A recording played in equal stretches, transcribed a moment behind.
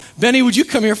Benny, would you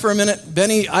come here for a minute?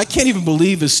 Benny, I can't even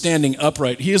believe is standing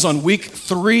upright. He is on week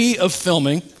 3 of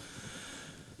filming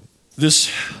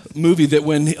this movie that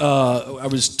when I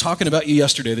was talking about you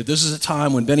yesterday, that this is a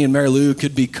time when Benny and Mary Lou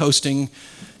could be coasting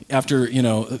after,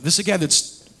 this is a guy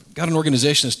that's got an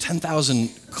organization that's 10,000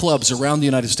 clubs around the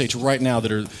United States right now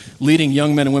that are leading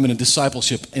young men and women in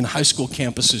discipleship in high school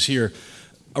campuses here.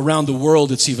 Around the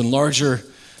world, it's even larger.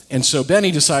 And so Benny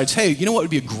decides, hey, you know what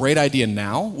would be a great idea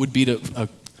now would be to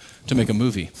make a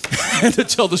movie and to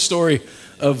tell the story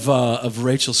of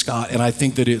Rachel Scott. And I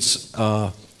think that it's,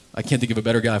 I can't think of a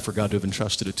better guy for God to have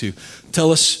entrusted it to.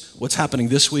 Tell us what's happening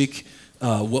this week,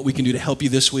 what we can do to help you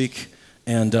this week,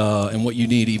 and what you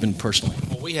need even personally.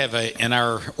 Well, we have in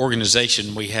our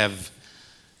organization, we have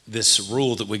this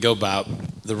rule that we go by.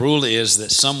 The rule is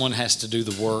that someone has to do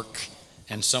the work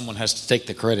and someone has to take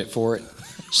the credit for it.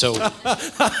 So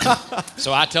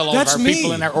I tell all of our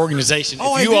people in our organization,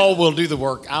 if you all will do the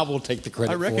work, I will take the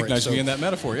credit for it. I recognize me in that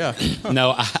metaphor, yeah.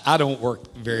 No, I don't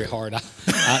work very hard.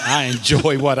 I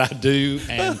enjoy what I do,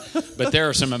 but there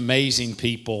are some amazing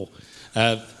people.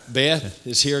 Beth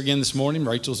is here again this morning,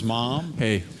 Rachel's mom.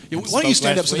 Hey, why don't you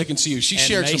stand up so they can see you? She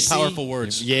shared Macy, some powerful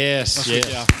words. Yes.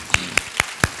 Yeah.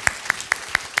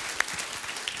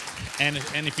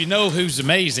 And if you know who's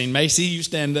amazing, Macy, you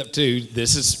stand up too.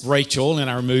 This is Rachel in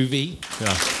our movie.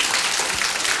 Yeah.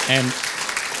 And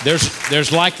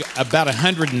there's like about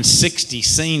 160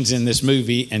 scenes in this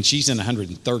movie, and she's in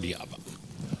 130 of them.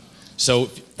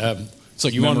 So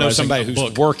like you want to know somebody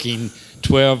who's working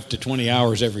 12 to 20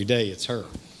 hours every day, it's her.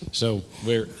 So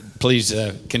please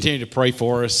continue to pray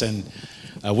for us, and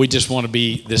we just want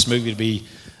this movie to be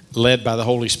led by the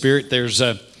Holy Spirit. There's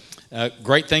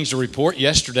great things to report.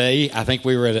 Yesterday, I think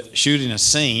we were shooting a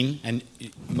scene, and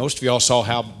most of y'all saw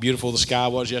how beautiful the sky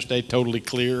was yesterday, totally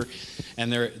clear.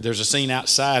 And there's a scene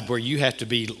outside where you have to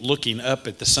be looking up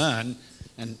at the sun,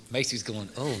 and Macy's going,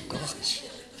 "Oh gosh,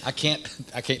 I can't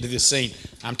do this scene."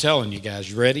 I'm telling you guys,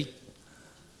 you ready?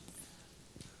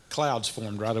 Clouds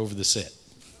formed right over the set.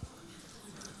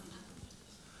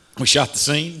 We shot the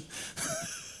scene.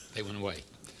 They went away.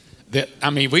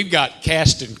 We've got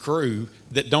cast and crew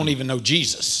that don't even know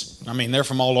Jesus. They're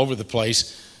from all over the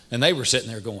place, and they were sitting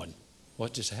there going,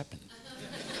 "What just happened?"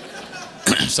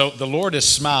 So the Lord is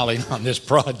smiling on this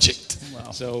project.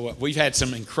 Wow. So we've had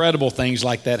some incredible things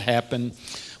like that happen.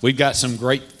 We've got some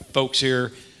great folks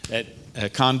here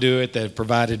at Conduit that have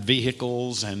provided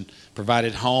vehicles and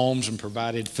provided homes and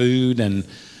provided food, and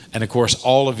of course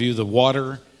all of you, the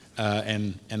water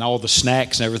and all the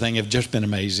snacks and everything have just been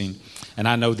amazing. And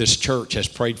I know this church has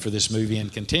prayed for this movie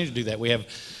and continue to do that. We have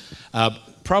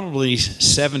probably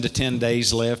 7 to 10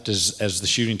 days left as the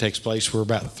shooting takes place. We're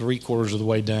about 3/4 of the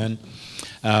way done.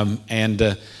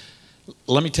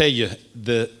 Let me tell you,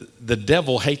 the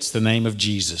devil hates the name of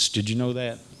Jesus. Did you know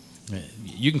that?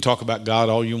 You can talk about God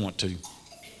all you want to.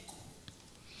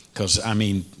 Because,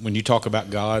 when you talk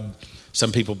about God,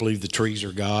 some people believe the trees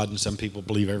are God and some people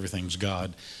believe everything's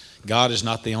God. God is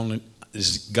not the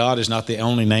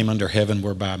only name under heaven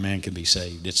whereby a man can be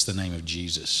saved. It's the name of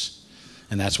Jesus.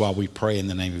 And that's why we pray in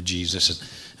the name of Jesus.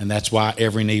 And that's why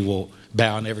every knee will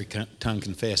bow and every tongue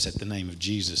confess at the name of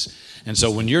Jesus. And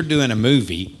so when you're doing a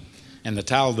movie, and the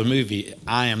title of the movie,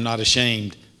 I Am Not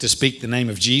Ashamed to Speak the Name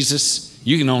of Jesus,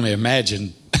 you can only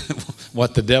imagine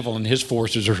what the devil and his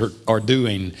forces are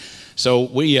doing. So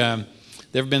there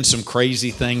have been some crazy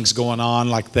things going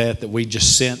on like that we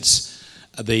just sense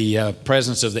the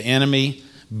presence of the enemy,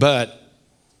 but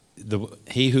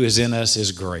he who is in us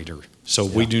is greater. So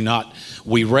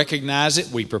we recognize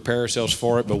it, we prepare ourselves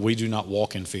for it, but we do not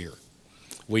walk in fear.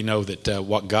 We know that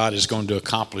what God is going to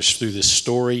accomplish through this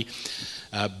story.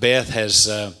 Beth has,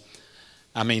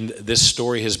 this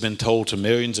story has been told to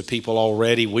millions of people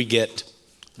already. We get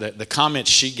the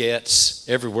comments she gets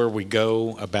everywhere we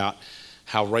go about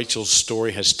how Rachel's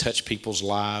story has touched people's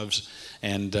lives.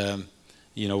 And,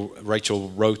 Rachel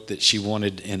wrote that she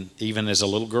wanted, and even as a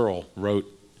little girl, wrote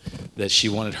that she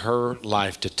wanted her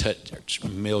life to touch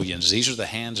millions. These are the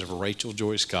hands of Rachel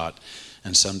Joy Scott,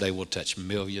 and someday will touch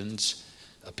millions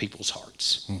of people's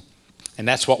hearts. And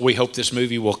that's what we hope this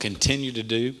movie will continue to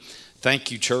do. Thank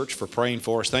you, church, for praying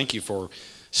for us. Thank you for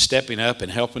stepping up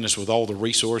and helping us with all the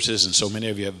resources, and so many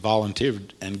of you have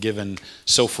volunteered and given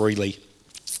so freely.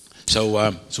 So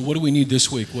what do we need this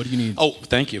week? What do you need? Oh,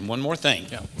 thank you. One more thing.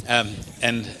 Yeah.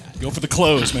 And go for the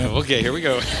close, man. Okay, here we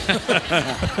go.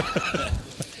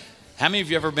 How many of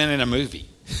you ever been in a movie?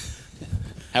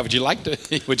 How would you like to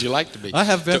be? I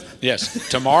have been. Yes.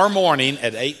 Tomorrow morning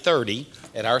at 8:30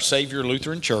 at Our Savior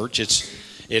Lutheran Church.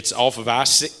 It's off of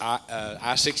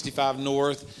I-65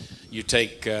 North. You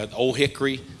take Old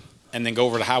Hickory and then go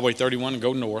over to Highway 31 and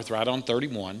go north, right on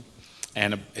 31.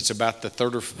 And it's about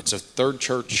it's a third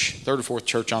or fourth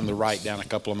church on the right down a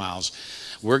couple of miles.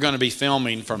 We're going to be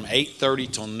filming from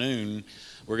 8:30 till noon.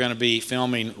 We're going to be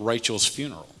filming Rachel's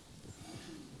funeral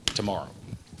tomorrow.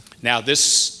 Now,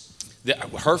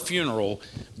 her funeral,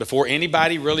 before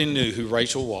anybody really knew who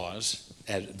Rachel was,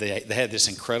 they had this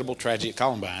incredible tragedy at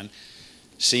Columbine.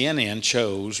 CNN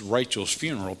chose Rachel's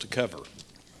funeral to cover.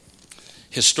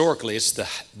 Historically, it's the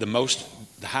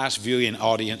highest viewing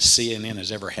audience CNN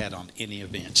has ever had on any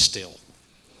event still.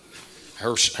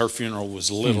 Her funeral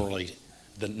was literally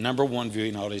the number one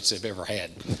viewing audience they've ever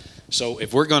had. So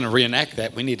if we're going to reenact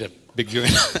that, we need a big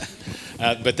viewing.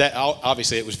 But that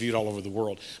obviously it was viewed all over the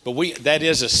world. But that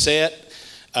is a set.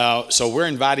 So we're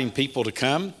inviting people to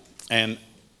come, and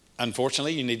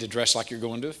unfortunately, you need to dress like you're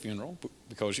going to a funeral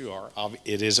because you are.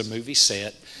 It is a movie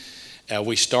set.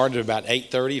 We started about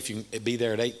 8:30. If you can be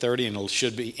there at 8:30, and it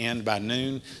should be end by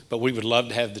noon. But we would love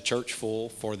to have the church full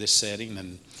for this setting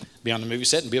and be on the movie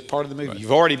set and be a part of the movie. Right.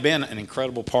 You've already been an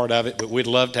incredible part of it, but we'd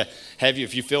love to have you,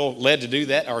 if you feel led to do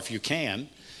that, or if you can,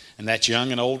 and that's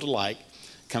young and old alike,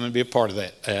 come and be a part of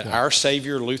that. Our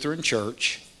Savior Lutheran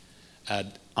Church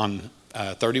on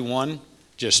 31,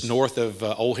 just north of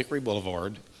Old Hickory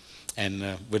Boulevard,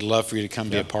 and we'd love for you to come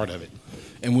be a part of it.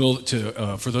 And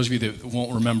for those of you that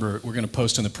won't remember, we're going to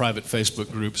post in the private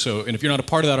Facebook group. And if you're not a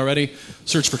part of that already,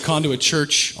 search for Conduit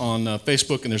Church on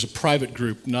Facebook, and there's a private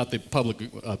group, not the public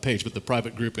page, but the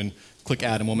private group, and click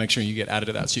add, and we'll make sure you get added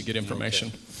to that so you get information.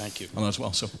 Okay. Thank you. On that as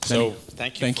well. So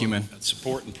thank you, man.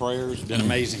 Support and prayers. It's been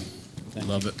amazing.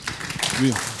 Love it.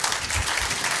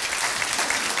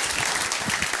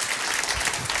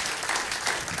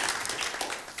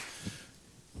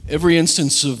 Every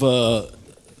instance of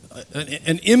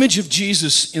an image of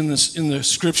Jesus in the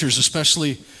scriptures,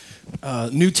 especially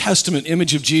New Testament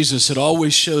image of Jesus, it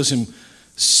always shows him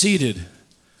seated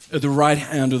at the right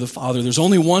hand of the Father. There's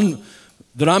only one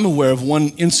that I'm aware of, one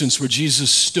instance where Jesus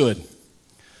stood.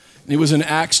 And it was in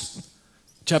Acts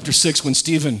chapter 6 when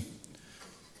Stephen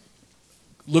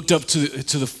looked up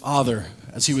to the Father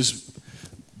as he was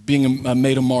being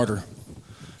made a martyr.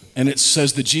 And it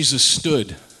says that Jesus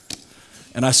stood.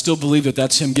 And I still believe that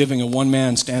that's him giving a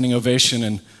one-man standing ovation.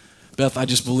 And Beth, I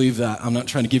just believe that. I'm not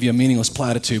trying to give you a meaningless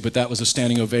platitude, but that was a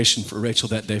standing ovation for Rachel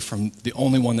that day from the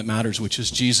only one that matters, which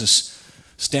is Jesus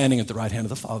standing at the right hand of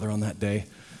the Father on that day.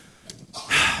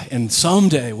 And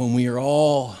someday when we are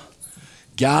all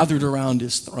gathered around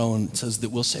his throne, it says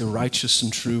that we'll say, righteous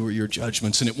and true are your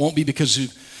judgments. And it won't be because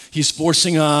he's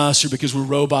forcing us or because we're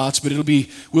robots, but we'll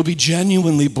be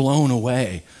genuinely blown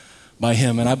away by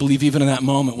him. And I believe even in that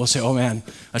moment, we'll say, oh man,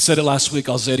 I said it last week,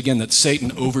 I'll say it again, that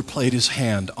Satan overplayed his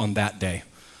hand on that day.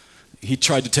 He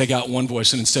tried to take out one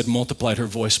voice and instead multiplied her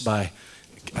voice by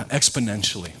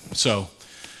exponentially. So,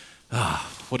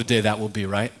 what a day that will be,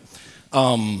 right?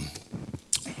 Boy,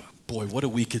 what a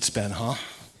week it's been, huh?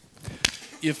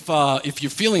 If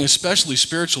you're feeling especially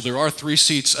spiritual, there are 3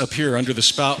 seats up here under the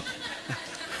spout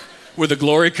where the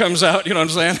glory comes out, you know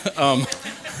what I'm saying?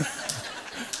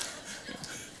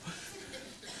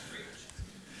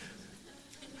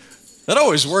 That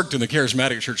always worked in the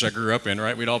charismatic church I grew up in,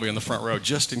 right? We'd all be in the front row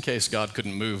just in case God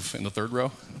couldn't move in the 3rd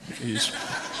row. You know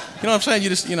what I'm saying?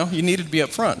 You needed to be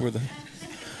up front where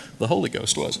the Holy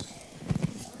Ghost was.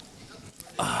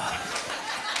 I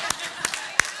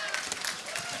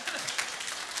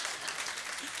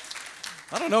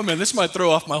don't know, man. This might throw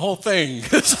off my whole thing.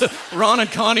 Ron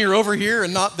and Connie are over here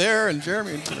and not there, and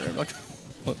Jeremy and there. Like,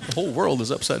 the whole world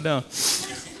is upside down.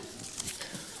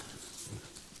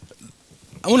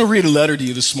 I want to read a letter to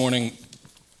you this morning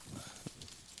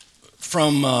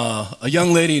from a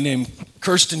young lady named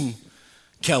Kirsten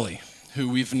Kelly, who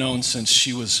we've known since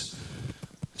she was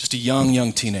just a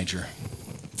young teenager.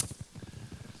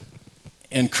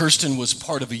 And Kirsten was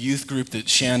part of a youth group that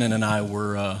Shannon and I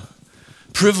were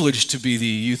privileged to be the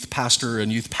youth pastor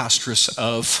and youth pastoress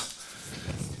of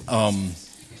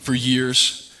for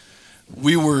years.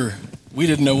 We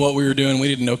didn't know what we were doing. We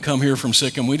didn't know come here from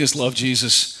Sikkim. We just loved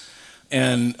Jesus.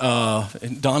 And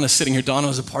Donna's sitting here. Donna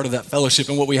was a part of that fellowship.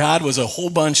 And what we had was a whole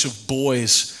bunch of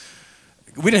boys.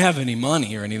 We didn't have any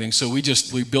money or anything, so we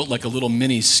built like a little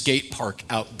mini skate park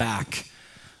out back.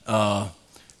 The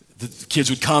kids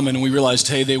would come, and we realized,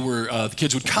 hey, the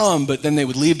kids would come, but then they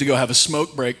would leave to go have a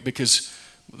smoke break because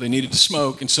they needed to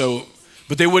smoke. And so,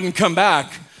 but they wouldn't come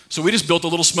back. So we just built a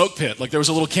little smoke pit. Like there was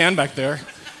a little can back there,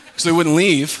 so they wouldn't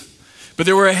leave. But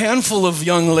there were a handful of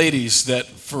young ladies that,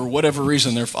 for whatever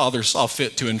reason, their father saw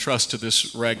fit to entrust to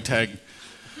this ragtag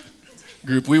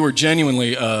group, we were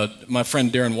genuinely, my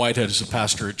friend Darren Whitehead is a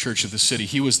pastor at Church of the City.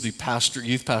 He was the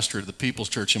youth pastor at the People's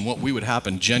Church, and what would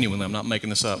happen, genuinely, I'm not making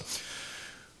this up,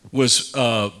 was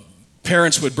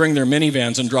parents would bring their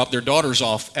minivans and drop their daughters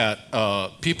off at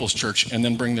People's Church and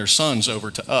then bring their sons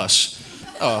over to us.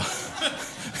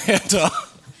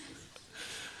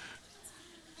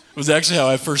 It was actually how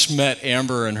I first met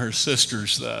Amber and her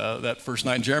sisters that first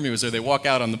night. And Jeremy was there. They walk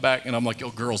out on the back, and I'm like,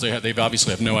 "Oh, girls, they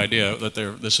obviously have no idea that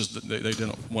they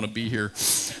didn't want to be here."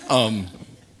 And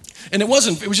it was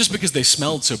just because they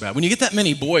smelled so bad. When you get that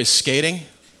many boys skating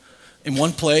in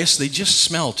one place, they just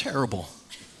smell terrible.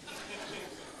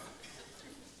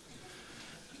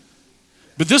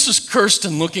 But this is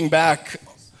Kirsten looking back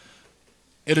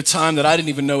at a time that I didn't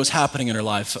even know was happening in her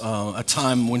life, a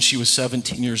time when she was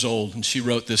 17 years old, and she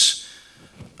wrote this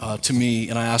to me,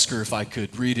 and I asked her if I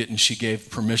could read it, and she gave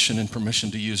permission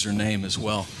to use her name as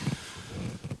well.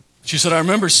 She said, "I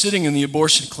remember sitting in the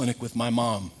abortion clinic with my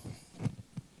mom,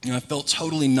 and I felt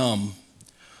totally numb,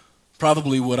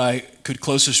 probably what I could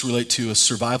closest relate to as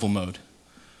survival mode.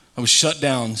 I was shut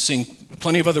down, seeing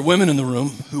plenty of other women in the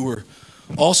room who were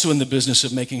also in the business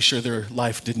of making sure their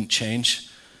life didn't change,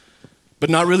 but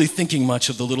not really thinking much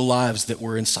of the little lives that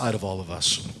were inside of all of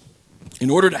us. In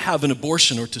order to have an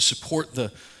abortion or to support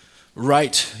the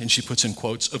right," and she puts in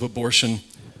quotes, "of abortion,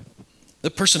 the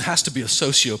person has to be a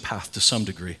sociopath to some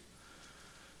degree.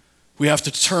 We have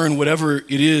to turn whatever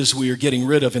it is we are getting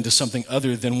rid of into something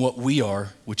other than what we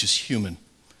are, which is human.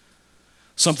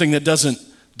 Something that doesn't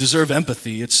deserve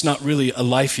empathy. It's not really a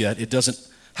life yet. It doesn't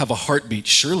have a heartbeat.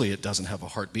 Surely it doesn't have a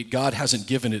heartbeat. God hasn't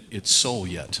given it its soul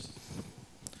yet."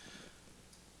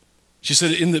 She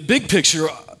said, "In the big picture,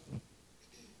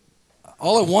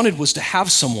 all I wanted was to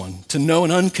have someone, to know an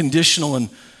unconditional and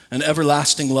an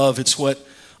everlasting love. It's what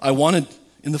I wanted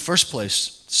in the first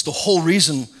place. It's the whole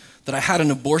reason that I had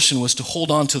an abortion, was to hold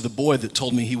on to the boy that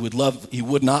told me he would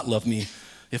not love me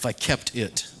if I kept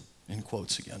it," in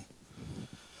quotes again.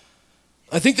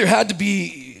 I think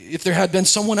if there had been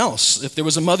someone else, if there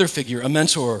was a mother figure, a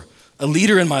mentor, a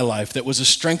leader in my life that was a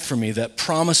strength for me, that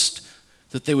promised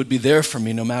that they would be there for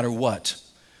me no matter what,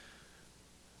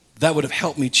 that would have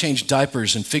helped me change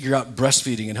diapers and figure out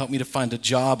breastfeeding and helped me to find a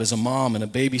job as a mom and a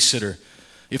babysitter.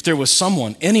 If there was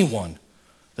someone, anyone,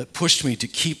 that pushed me to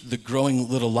keep the growing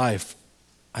little life,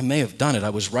 I may have done it. I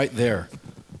was right there.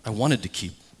 I wanted to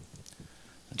keep.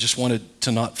 I just wanted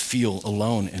to not feel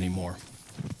alone anymore.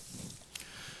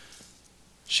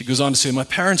 She goes on to say, "My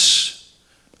parents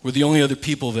were the only other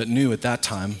people that knew at that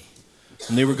time,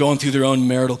 and they were going through their own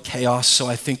marital chaos, so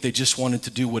I think they just wanted to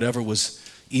do whatever was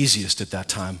easiest at that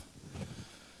time.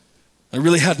 I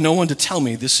really had no one to tell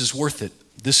me, this is worth it.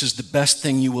 This is the best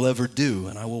thing you will ever do,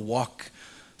 and I will walk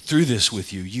through this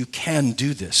with you. You can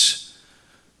do this.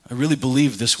 I really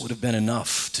believe this would have been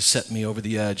enough to set me over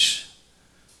the edge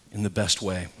in the best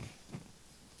way."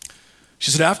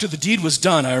 She said, "After the deed was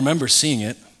done, I remember seeing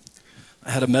it.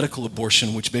 I had a medical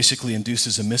abortion, which basically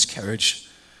induces a miscarriage.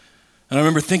 And I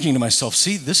remember thinking to myself,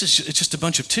 see, it's just a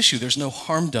bunch of tissue. There's no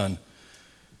harm done."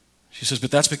 She says,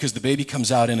 "But that's because the baby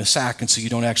comes out in a sack, and so you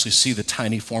don't actually see the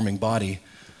tiny forming body.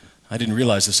 I didn't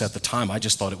realize this at the time. I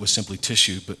just thought it was simply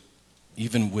tissue, but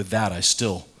even with that, I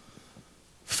still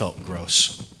felt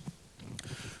gross."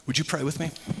 Would you pray with me?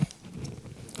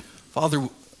 Father,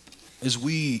 as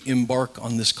we embark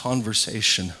on this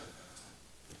conversation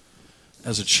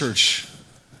as a church,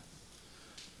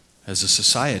 as a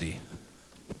society,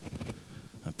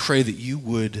 I pray that you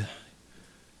would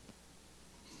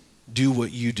do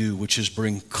what you do, which is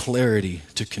bring clarity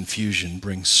to confusion,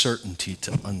 bring certainty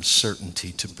to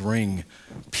uncertainty, to bring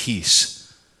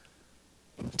peace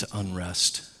to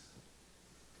unrest.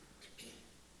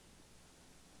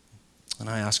 And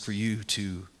I ask for you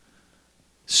to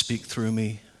speak through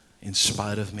me, in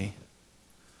spite of me,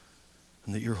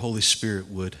 and that your Holy Spirit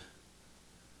would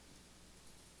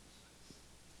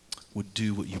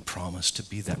do what you promised, to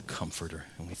be that comforter.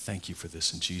 And we thank you for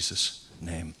this in Jesus'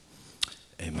 name.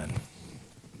 Amen.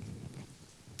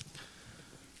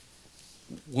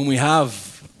 When we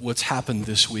have what's happened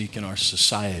this week in our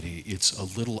society, it's a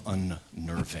little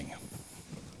unnerving.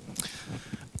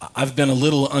 I've been a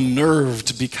little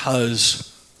unnerved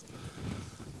because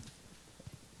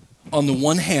on the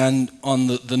one hand, on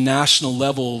the national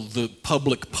level, the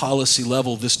public policy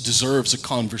level, this deserves a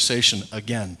conversation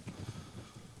again.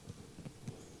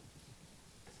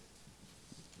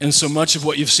 And so much of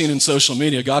what you've seen in social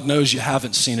media, God knows you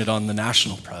haven't seen it on the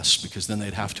national press, because then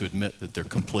they'd have to admit that they're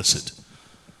complicit.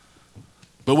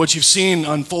 But what you've seen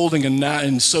unfolding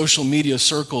in social media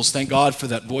circles, thank God for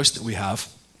that voice that we have,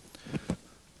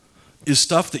 is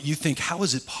stuff that you think, how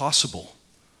is it possible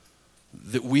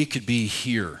that we could be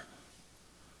here.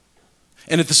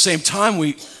 And at the same time,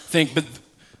 we think, but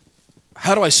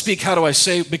how do I speak? How do I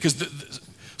say? Because the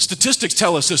statistics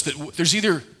tell us this, that there's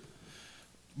either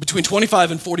between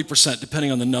 25 and 40%,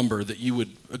 depending on the number that you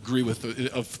would agree with,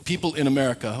 of people in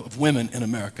America, of women in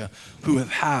America, who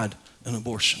have had an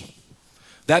abortion.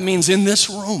 That means in this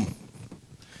room,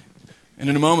 and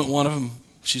in a moment, one of them,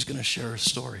 she's going to share a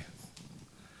story.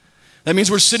 That means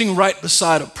we're sitting right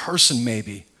beside a person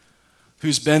maybe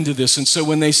who's been to this. And so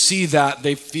when they see that,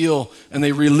 they feel and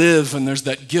they relive, and there's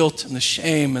that guilt and the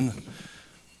shame. And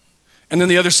then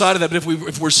the other side of that, but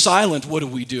if we're silent, what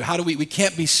do? How do we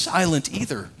can't be silent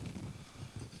either.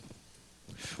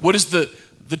 What is the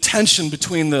tension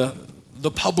between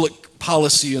the public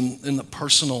policy and the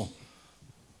personal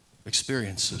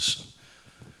experiences?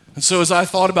 And so as I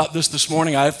thought about this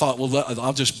morning, I thought, well,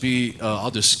 I'll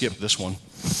just skip this one.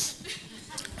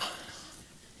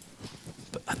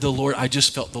 I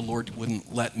just felt the Lord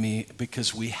wouldn't let me,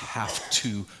 because we have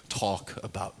to talk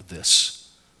about this.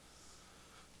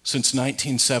 Since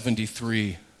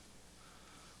 1973,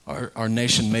 our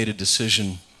nation made a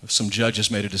decision, some judges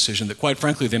made a decision that quite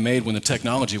frankly they made when the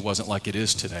technology wasn't like it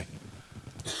is today.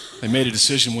 They made a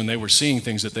decision when they were seeing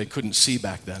things that they couldn't see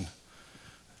back then.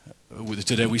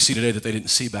 Today, we see today that they didn't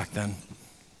see back then.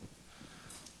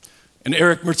 And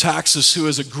Eric Metaxas, who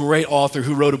is a great author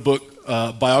who wrote a book,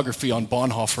 biography on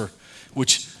Bonhoeffer,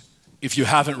 which if you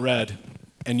haven't read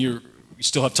and you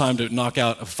still have time to knock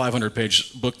out a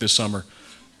 500-page book this summer,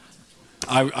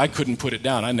 I couldn't put it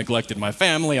down. I neglected my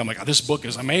family. I'm like, oh, this book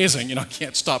is amazing. I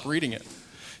can't stop reading it.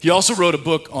 He also wrote a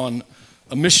book on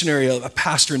a missionary, a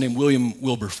pastor named William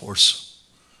Wilberforce.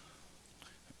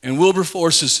 And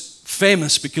Wilberforce is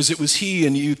famous because it was he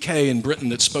in the UK and Britain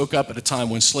that spoke up at a time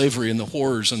when slavery and the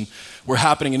horrors were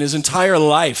happening, and his entire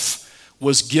life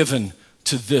was given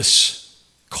to this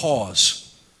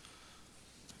cause.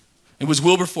 It was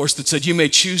Wilberforce that said, you may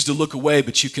choose to look away,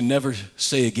 but you can never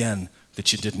say again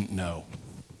that you didn't know.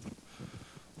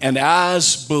 And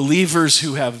as believers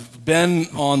who have been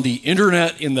on the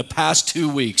internet in the past 2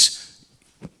 weeks,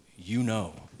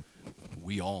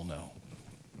 we all know.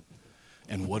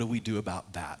 And what do we do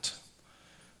about that?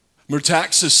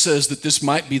 Metaxas says that this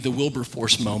might be the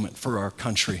Wilberforce moment for our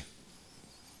country.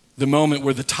 The moment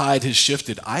where the tide has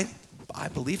shifted. I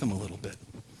believe him a little bit.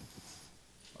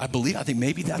 I think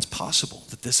maybe that's possible,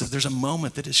 that there's a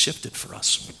moment that has shifted for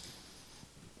us.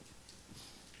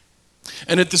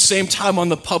 And at the same time, on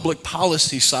the public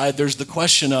policy side, there's the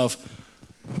question of,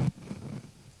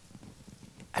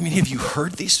 have you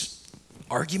heard these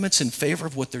arguments in favor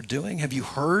of what they're doing? Have you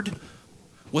heard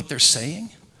what they're saying?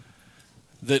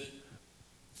 That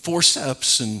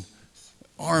forceps and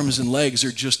arms and legs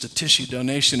are just a tissue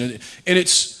donation, and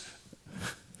it's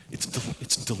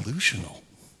delusional.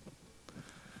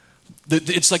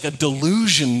 It's like a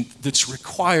delusion that's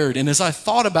required. And as I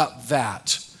thought about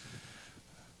that,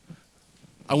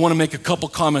 I want to make a couple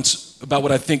comments about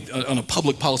what I think on a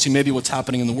public policy, maybe what's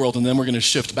happening in the world, and then we're going to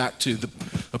shift back to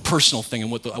a personal thing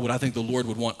and what I think the Lord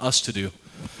would want us to do.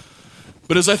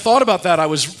 But as I thought about that,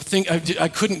 I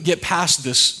couldn't get past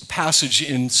this passage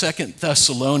in 2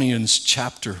 Thessalonians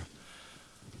chapter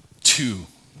 2,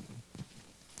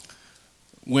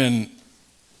 when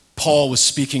Paul was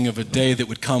speaking of a day that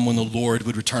would come when the Lord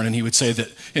would return, and he would say that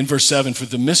in verse 7, for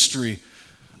the mystery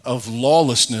of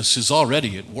lawlessness is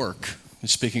already at work.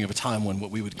 He's speaking of a time when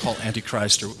what we would call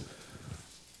Antichrist.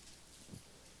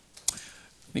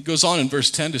 It goes on in verse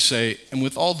 10 to say, and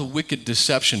with all the wicked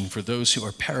deception for those who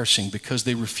are perishing because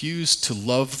they refuse to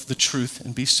love the truth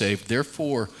and be saved,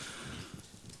 therefore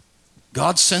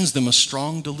God sends them a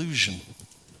strong delusion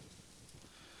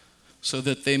so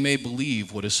that they may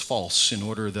believe what is false, in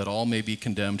order that all may be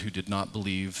condemned who did not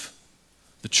believe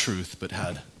the truth but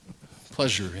had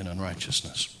pleasure in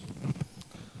unrighteousness.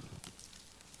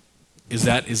 Is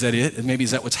that it? Maybe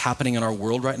is that what's happening in our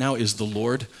world right now? Is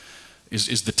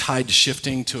the tide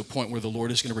shifting to a point where the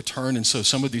Lord is going to return? And so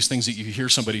some of these things that you hear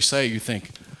somebody say, you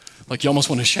think, like you almost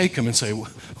want to shake them and say,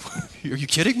 are you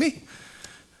kidding me?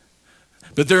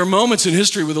 But there are moments in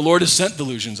history where the Lord has sent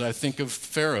delusions. I think of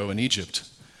Pharaoh in Egypt.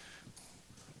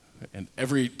 And I'm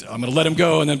going to let him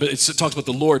go, but it talks about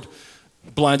the Lord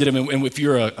blinded him. And if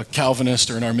you're a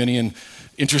Calvinist or an Arminian,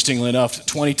 interestingly enough,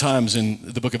 20 times in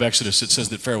the book of Exodus, it says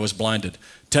that Pharaoh was blinded.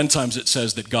 10 times it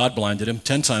says that God blinded him.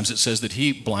 10 times it says that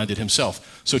he blinded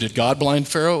himself. So did God blind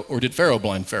Pharaoh, or did Pharaoh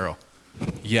blind Pharaoh?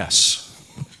 Yes.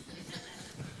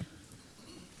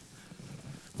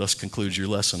 Thus concludes your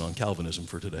lesson on Calvinism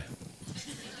for today.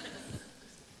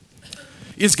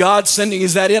 Is God sending,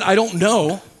 is that it? I don't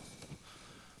know.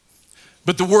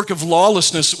 But the work of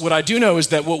lawlessness, what I do know is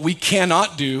that what we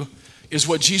cannot do is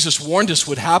what Jesus warned us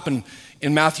would happen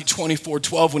in Matthew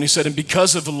 24:12 when he said, and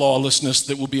because of the lawlessness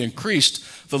that will be increased,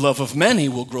 the love of many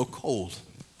will grow cold.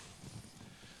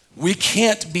 We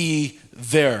can't be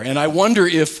there. And I wonder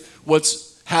if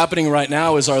what's happening right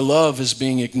now is our love is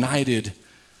being ignited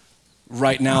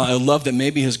right now. A love that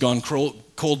maybe has gone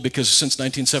cold because since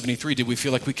 1973, did we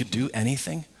feel like we could do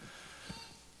anything?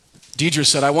 Deidre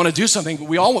said, I want to do something, but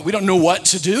we don't know what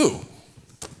to do.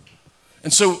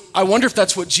 And so I wonder if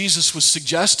that's what Jesus was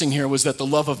suggesting here, was that the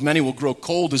love of many will grow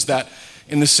cold, is that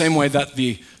in the same way that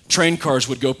the train cars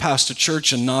would go past a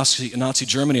church in Nazi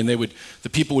Germany and the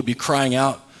people would be crying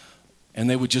out and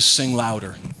they would just sing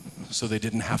louder so they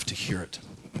didn't have to hear it.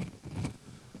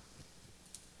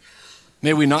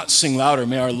 May we not sing louder.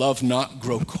 May our love not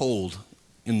grow cold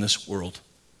in this world.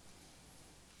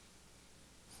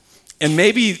 And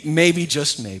maybe,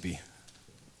 just maybe,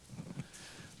 if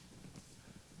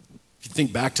you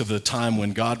think back to the time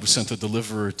when God sent the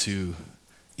deliverer to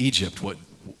Egypt,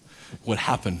 what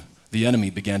happened? The enemy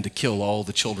began to kill all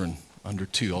the children under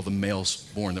 2, all the males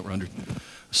born that were under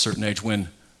a certain age. When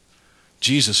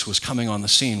Jesus was coming on the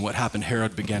scene, what happened?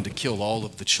 Herod began to kill all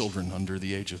of the children under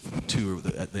the age of 2,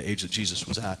 or at the age that Jesus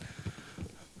was at.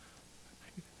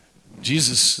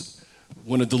 Jesus,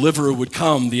 when a deliverer would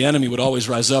come, the enemy would always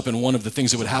rise up, and one of the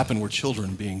things that would happen were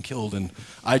children being killed. And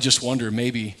I just wonder,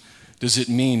 maybe, is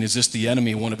this the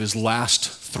enemy, one of his last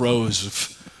throes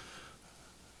of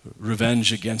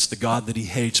revenge against the God that he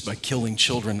hates by killing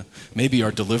children? Maybe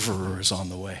our deliverer is on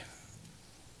the way.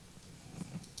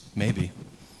 Maybe.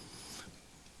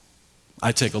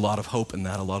 I take a lot of hope in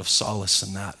that, a lot of solace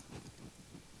in that.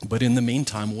 But in the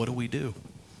meantime, what do we do?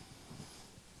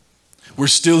 We're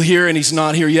still here and he's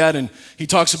not here yet, and he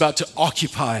talks about to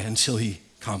occupy until he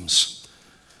comes.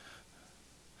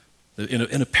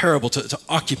 In a parable, to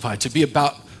occupy, to be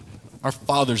about our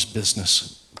Father's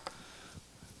business.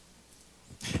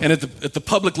 And at the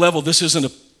public level,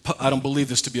 I don't believe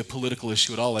this to be a political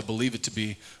issue at all. I believe it to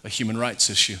be a human rights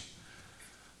issue.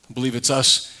 I believe it's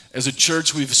us. As a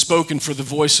church, we've spoken for the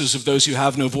voices of those who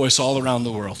have no voice all around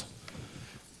the world.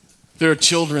 There are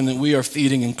children that we are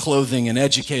feeding and clothing and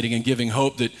educating and giving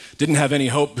hope that didn't have any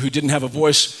hope, who didn't have a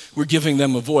voice. We're giving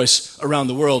them a voice around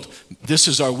the world. This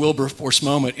is our Wilberforce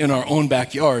moment in our own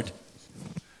backyard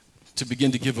to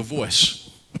begin to give a voice.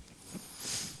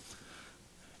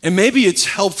 And maybe it's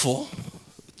helpful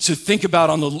to think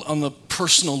about on the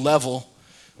personal level.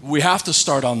 We have to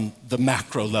start on the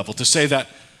macro level to say that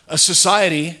a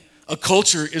society, a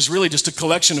culture, is really just a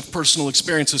collection of personal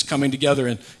experiences coming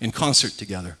together in concert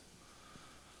together.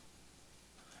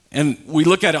 And we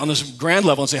look at it on this grand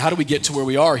level and say, how do we get to where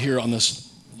we are here on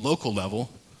this local level?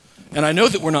 And I know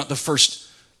that we're not the first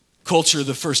culture,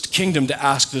 the first kingdom to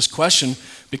ask this question,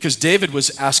 because David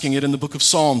was asking it in the book of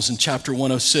Psalms in chapter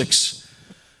 106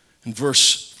 and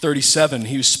verse 37.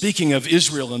 He was speaking of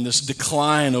Israel and this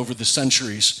decline over the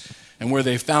centuries and where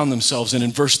they found themselves. And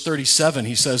in verse 37,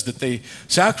 he says that they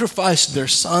sacrificed their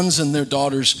sons and their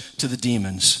daughters to the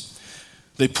demons.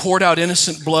 They poured out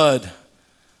innocent blood,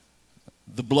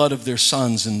 the blood of their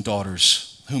sons and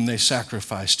daughters, whom they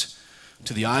sacrificed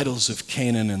to the idols of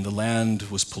Canaan, and the land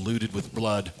was polluted with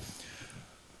blood.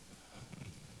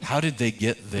 How did they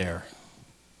get there?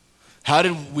 How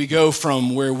did we go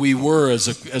from where we were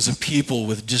as a people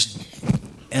with just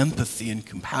empathy and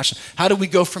compassion? How did we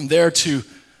go from there to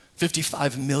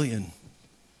 55 million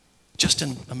just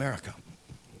in America?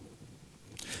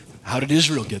 How did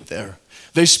Israel get there?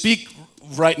 They speak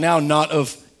right now not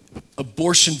of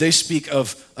abortion, they speak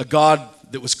of a god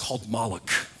that was called Moloch.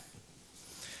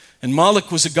 And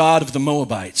Moloch was a god of the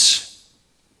Moabites.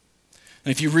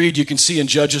 And if you read, you can see in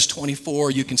Judges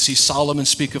 24, you can see Solomon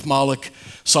speak of Moloch.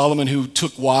 Solomon, who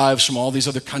took wives from all these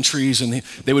other countries, and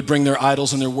they would bring their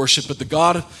idols and their worship. But the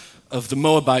god of the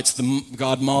Moabites, the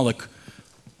god Moloch,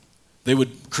 they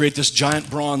would create this giant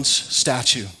bronze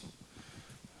statue,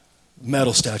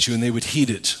 metal statue, and they would heat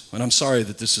it. And I'm sorry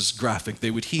that this is graphic. They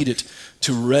would heat it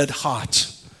to red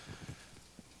hot.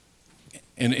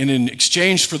 And in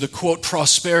exchange for the, quote,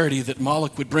 prosperity that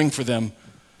Moloch would bring for them,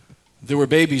 there were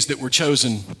babies that were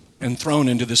chosen and thrown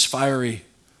into this fiery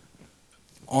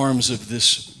arms of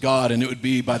this god, and it would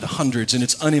be by the hundreds, and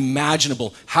it's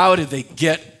unimaginable. How did they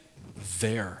get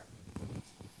there?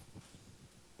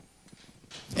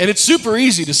 And it's super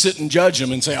easy to sit and judge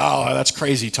them and say, oh, that's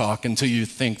crazy talk, until you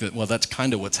think that, well, that's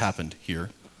kind of what's happened here.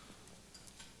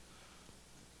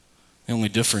 The only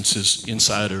difference is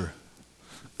inside or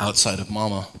outside of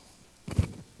mama.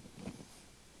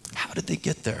 How did they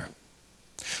get there?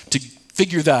 To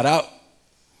figure that out,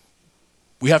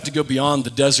 We have to go beyond the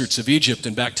deserts of Egypt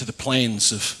and back to the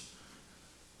plains of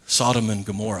Sodom and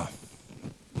Gomorrah.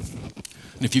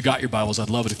 And if you got your Bibles,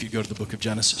 I'd love it if you go to the book of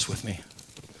Genesis with me.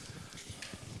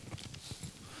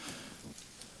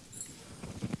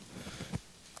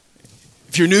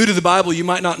 If you're new to the Bible, you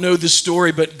might not know this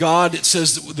story, but God, it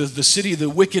says that the city, the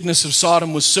wickedness of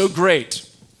Sodom was so great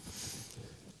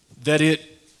that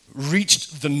it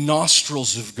reached the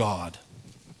nostrils of God.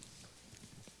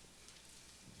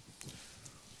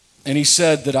 And he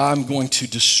said that I'm going to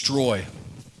destroy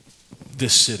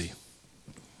this city.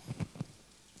 It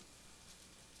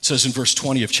says in verse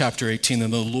 20 of chapter 18,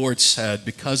 and the Lord said,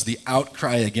 because the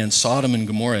outcry against Sodom and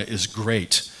Gomorrah is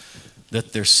great,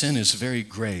 that their sin is very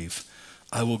grave,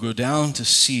 I will go down to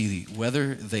see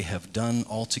whether they have done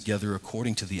altogether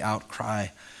according to the outcry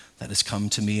that has come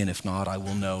to me, and if not, I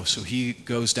will know. So he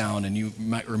goes down, and you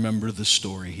might remember the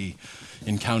story. He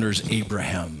encounters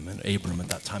Abraham, and Abram at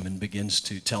that time, and begins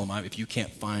to tell him, if you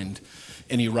can't find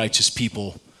any righteous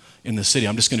people in the city,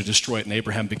 I'm just going to destroy it. And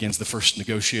Abraham begins the first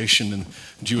negotiation in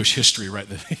Jewish history, right?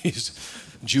 He's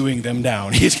Jewing them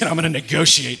down. I'm going to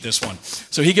negotiate this one.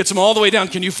 So he gets them all the way down.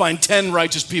 Can you find 10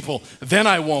 righteous people? Then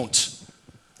I won't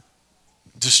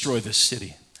destroy this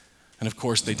city. And of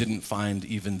course, they didn't find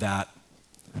even that.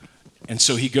 And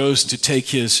so he goes to take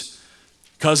his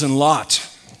cousin Lot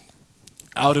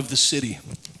out of the city.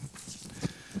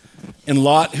 And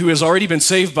Lot, who has already been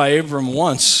saved by Abram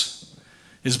once,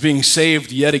 is being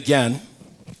saved yet again.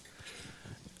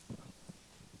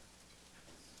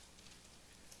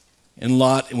 And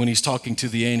Lot, when he's talking to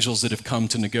the angels that have come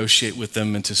to negotiate with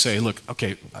them and to say, look,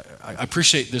 okay, I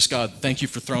appreciate this, God. Thank you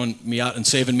for throwing me out and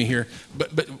saving me here.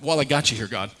 But while I got you here,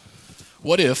 God,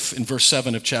 what if, in verse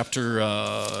 7 of chapter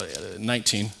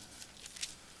 19,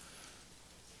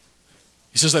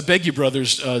 he says, I beg you,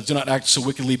 brothers, do not act so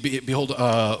wickedly. Behold,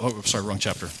 wrong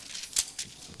chapter.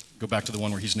 Go back to the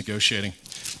one where he's negotiating.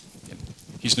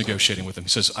 He's negotiating with them. He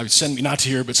says, I would send me not to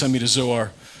here, but send me to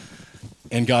Zoar.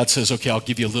 And God says, okay, I'll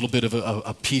give you a little bit of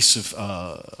a piece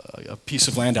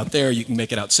of land out there. You can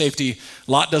make it out safety.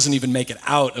 Lot doesn't even make it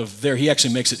out of there. He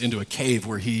actually makes it into a cave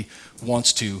where he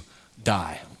wants to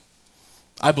die.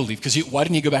 I believe, because why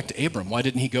didn't he go back to Abram? Why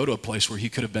didn't he go to a place where he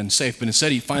could have been safe? But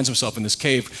instead he finds himself in this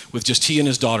cave with just he and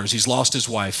his daughters. He's lost his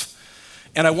wife.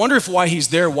 And I wonder if why he's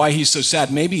there, why he's so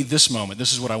sad, maybe this moment,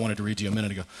 this is what I wanted to read to you a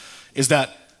minute ago, is that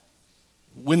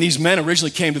when these men originally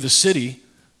came to the city,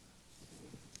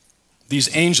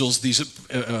 these angels, these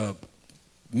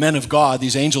men of God,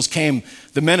 these angels came,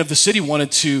 the men of the city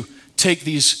wanted to take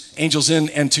these angels in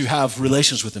and to have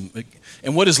relations with them.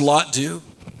 And what does Lot do?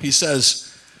 He says,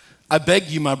 I beg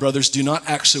you, my brothers, do not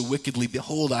act so wickedly.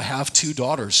 Behold, I have 2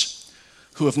 daughters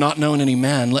who have not known any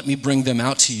man. Let me bring them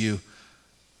out to you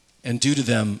and do to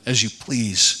them as you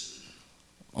please.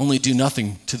 Only do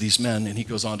nothing to these men. And he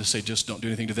goes on to say, just don't do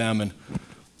anything to them.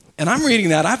 And I'm reading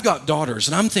that. I've got daughters,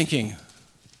 and I'm thinking,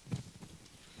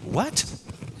 what?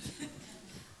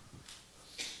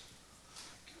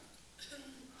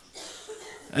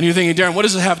 And you're thinking, Darren, what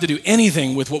does it have to do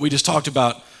anything with what we just talked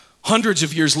about hundreds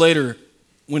of years later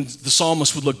when the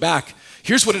psalmist would look back?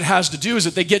 Here's what it has to do is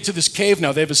that they get to this cave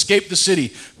now. They've escaped the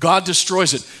city. God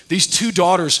destroys it. These 2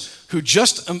 daughters who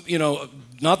just,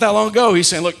 not that long ago, he's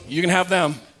saying, look, you can have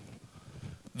them.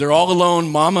 They're all alone.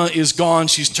 Mama is gone.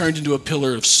 She's turned into a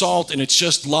pillar of salt, and it's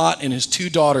just Lot and his 2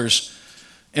 daughters.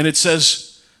 And it says,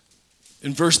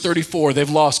 in verse 34,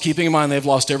 keeping in mind they've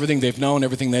lost everything they've known,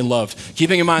 everything they loved.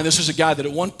 Keeping in mind this was a guy that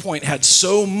at one point had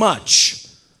so much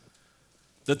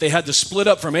that they had to split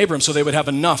up from Abram so they would have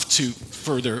enough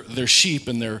for their sheep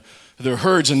and their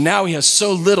herds. And now he has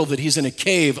so little that he's in a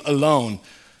cave alone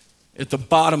at the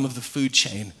bottom of the food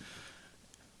chain.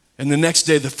 And the next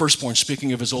day the firstborn,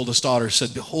 speaking of his oldest daughter,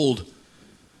 said, behold,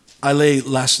 I lay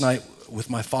last night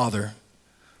with my father.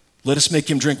 Let us make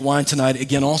him drink wine tonight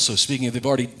again also. Speaking of,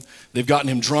 they've gotten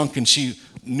him drunk, and she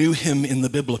knew him in the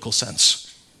biblical sense.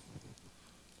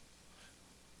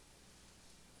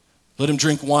 Let him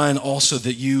drink wine also,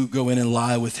 that you go in and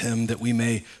lie with him, that we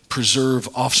may preserve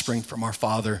offspring from our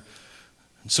father.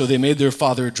 And so they made their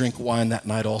father drink wine that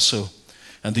night also.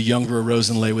 And the younger arose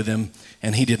and lay with him,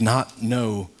 and he did not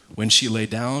know when she lay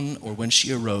down or when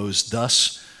she arose.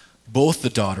 Thus, both the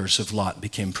daughters of Lot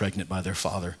became pregnant by their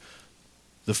father.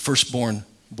 The firstborn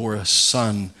bore a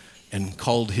son and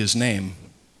called his name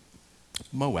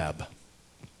Moab.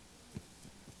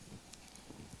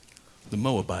 The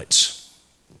Moabites.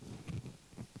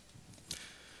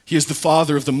 He is the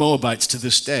father of the Moabites to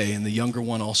this day, and the younger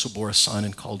one also bore a son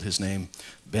and called his name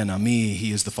Ben-Ami.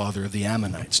 He is the father of the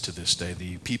Ammonites to this day.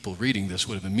 The people reading this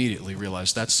would have immediately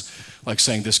realized that's like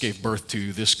saying this gave birth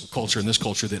to this culture and this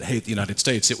culture that hate the United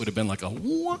States. It would have been like a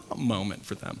wah moment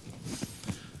for them.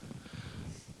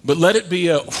 But let it be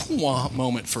a wah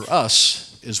moment for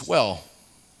us as well.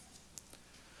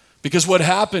 Because what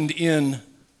happened in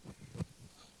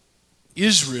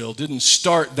Israel didn't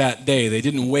start that day. They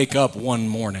didn't wake up one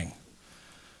morning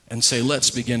and say,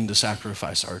 let's begin to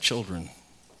sacrifice our children.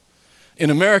 In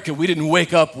America, we didn't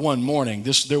wake up one morning.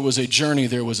 There was a journey,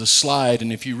 there was a slide,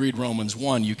 and if you read Romans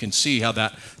 1, you can see how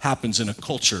that happens in a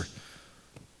culture.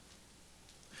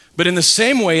 But in the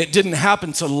same way, it didn't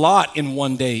happen to Lot in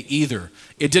one day either.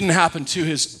 It didn't happen to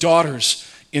his daughters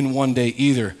in one day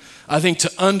either. I think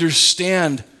to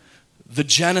understand the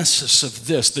genesis of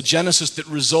this, the genesis that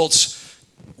results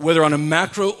whether on a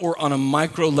macro or on a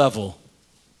micro level,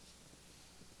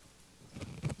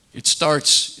 it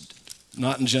starts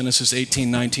not in Genesis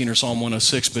 18:19 or Psalm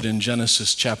 106, but in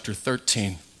Genesis chapter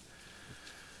 13.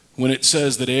 When it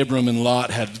says that Abram and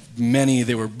Lot had many,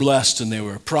 they were blessed and they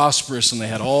were prosperous and they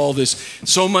had all this,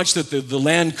 so much that the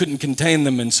land couldn't contain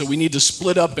them, and so we need to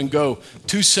split up and go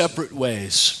two separate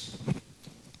ways.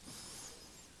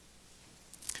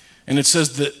 And it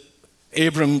says that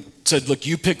Abram said, look,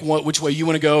 you pick which way you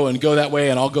want to go and go that way,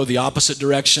 and I'll go the opposite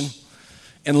direction.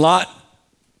 And Lot,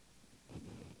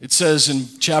 it says in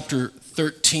chapter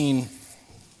 13,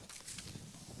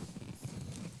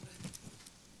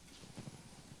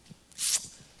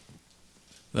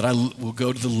 that I will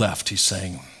go to the left, he's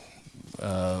saying.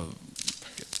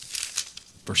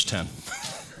 Verse 10.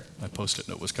 My post-it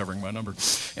note was covering my number.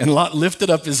 And Lot lifted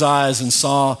up his eyes and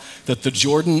saw that the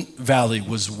Jordan Valley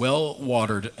was well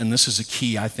watered, and this is a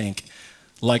key, I think,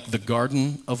 like the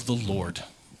garden of the Lord,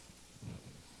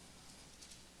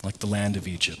 like the land of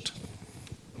Egypt.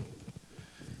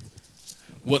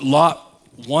 What Lot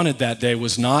wanted that day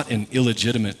was not an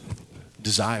illegitimate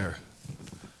desire.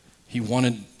 He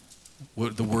wanted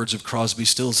what the words of Crosby,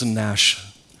 Stills, and Nash.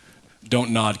 Don't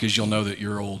nod because you'll know that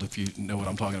you're old if you know what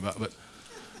I'm talking about, but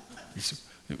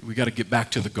we got to get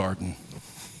back to the garden.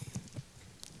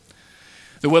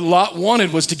 That what Lot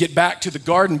wanted was to get back to the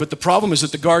garden, but the problem is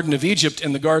that the Garden of Egypt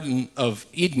and the Garden of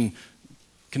Eden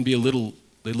can be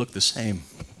they look the same.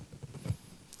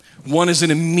 One is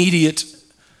an immediate,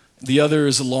 the other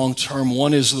is a long-term.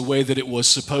 One is the way that it was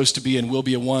supposed to be and will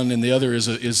be a one, and the other is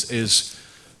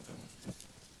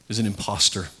an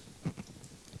imposter.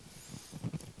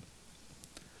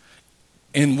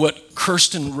 And what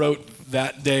Kirsten wrote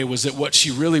that day was that what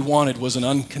she really wanted was an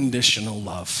unconditional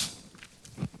love.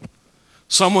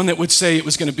 Someone that would say it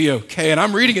was going to be okay. And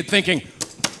I'm reading it thinking,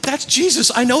 that's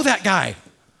Jesus. I know that guy.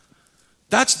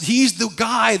 He's the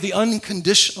guy, the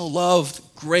unconditional love, the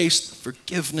grace, the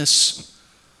forgiveness.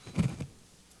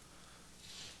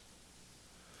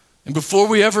 And before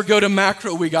we ever go to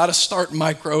macro, we got to start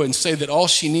micro and say that all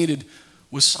she needed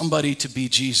was somebody to be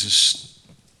Jesus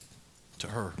to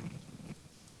her.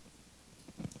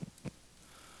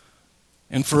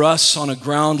 And for us on a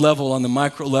ground level, on the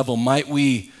micro level, might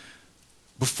we,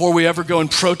 before we ever go and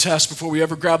protest, before we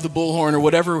ever grab the bullhorn or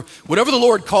whatever the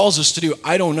Lord calls us to do,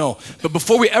 I don't know. But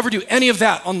before we ever do any of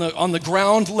that on the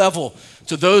ground level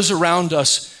to those around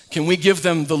us, can we give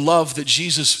them the love that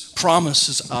Jesus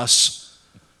promises us?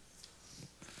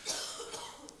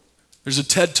 There's a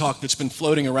TED Talk that's been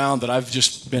floating around that I've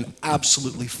just been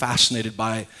absolutely fascinated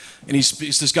by. And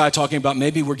it's this guy talking about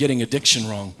maybe we're getting addiction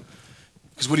wrong.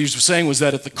 Because what he was saying was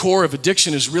that at the core of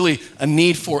addiction is really a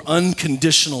need for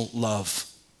unconditional love.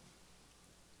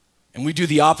 And we do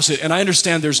the opposite. And I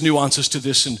understand there's nuances to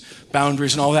this and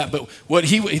boundaries and all that, but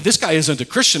this guy isn't a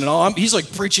Christian at all. He's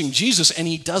like preaching Jesus and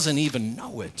he doesn't even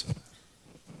know it.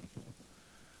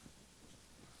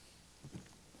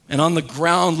 And on the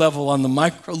ground level, on the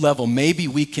micro level, maybe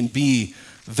we can be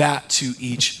that to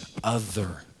each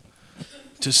other.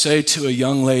 To say to a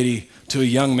young lady, to a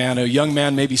young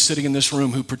man maybe sitting in this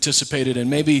room who participated, and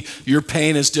maybe your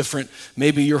pain is different,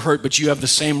 maybe you're hurt, but you have the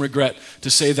same regret, to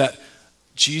say that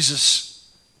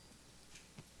Jesus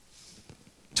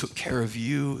took care of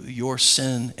you, your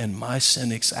sin, and my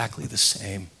sin exactly the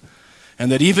same.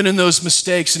 And that even in those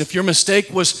mistakes, and if your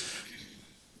mistake was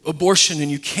abortion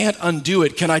and you can't undo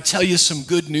it, can I tell you some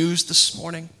good news this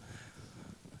morning?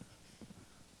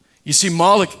 You see,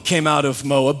 Moloch came out of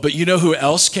Moab, but you know who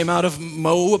else came out of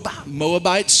Moab?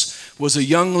 Moabites was a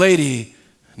young lady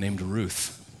named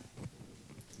Ruth.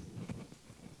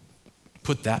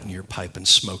 Put that in your pipe and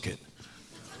smoke it.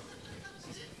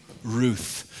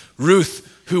 Ruth,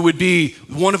 who would be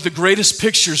one of the greatest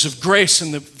pictures of grace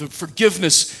and the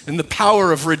forgiveness and the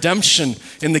power of redemption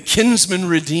and the kinsman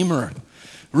redeemer.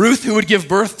 Ruth, who would give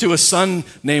birth to a son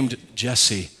named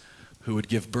Jesse, who would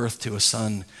give birth to a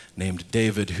son named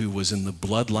David, who was in the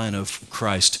bloodline of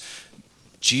Christ.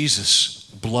 Jesus'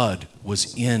 blood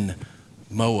was in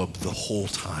Moab the whole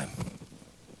time.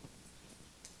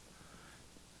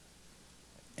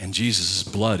 And Jesus'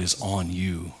 blood is on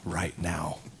you right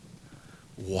now,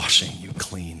 washing you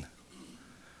clean.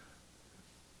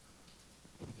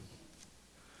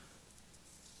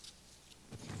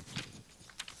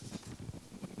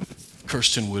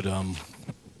 Kirsten would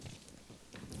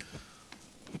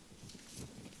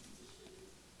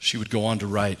she would go on to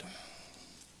write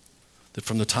that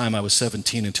from the time I was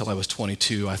 17 until I was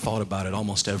 22, I thought about it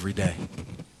almost every day.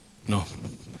 No,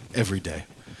 every day.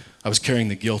 I was carrying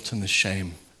the guilt and the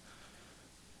shame.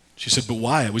 She said, but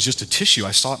why? It was just a tissue.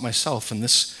 I saw it myself. And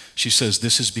this, she says,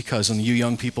 this is because, and you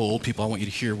young people, old people, I want you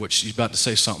to hear what she's about to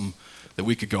say, something that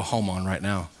we could go home on right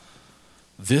now.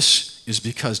 This is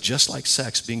because just like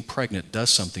sex, being pregnant does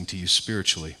something to you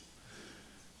spiritually.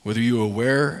 Whether you're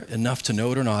aware enough to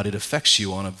know it or not, it affects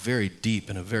you on a very deep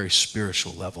and a very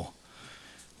spiritual level.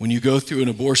 When you go through an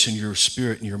abortion, your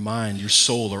spirit and your mind, your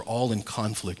soul are all in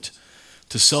conflict.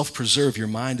 To self-preserve, your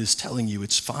mind is telling you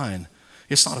it's fine.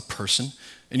 It's not a person.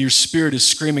 And your spirit is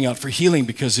screaming out for healing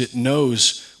because it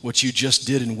knows what you just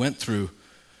did and went through.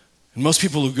 And most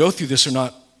people who go through this are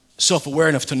not self-aware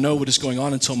enough to know what is going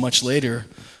on until much later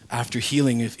after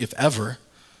healing, if ever.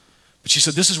 But she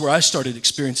said, this is where I started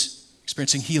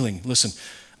experiencing healing. Listen,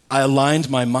 I aligned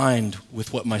my mind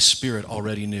with what my spirit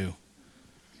already knew.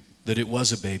 That it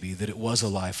was a baby, that it was a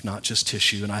life, not just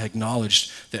tissue. And I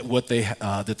acknowledged that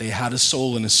that they had a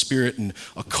soul and a spirit and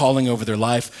a calling over their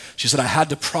life. She said, I had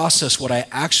to process what I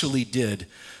actually did,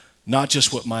 not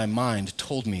just what my mind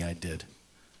told me I did.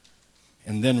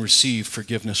 And then receive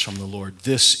forgiveness from the Lord.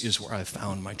 This is where I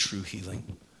found my true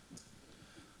healing.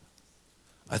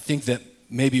 I think that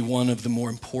maybe one of the more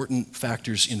important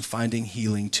factors in finding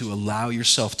healing, to allow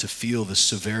yourself to feel the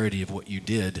severity of what you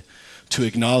did, to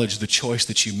acknowledge the choice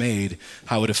that you made,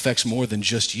 how it affects more than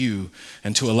just you,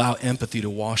 and to allow empathy to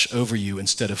wash over you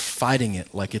instead of fighting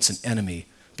it like it's an enemy,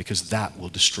 because that will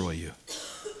destroy you.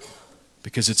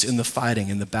 Because it's in the fighting,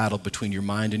 in the battle between your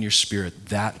mind and your spirit,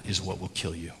 that is what will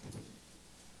kill you.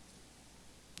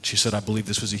 She said, I believe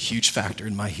this was a huge factor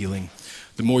in my healing.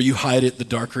 The more you hide it, the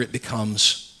darker it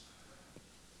becomes.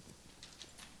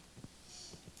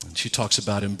 And she talks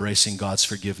about embracing God's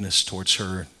forgiveness towards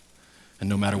her. And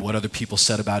no matter what other people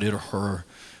said about it or her,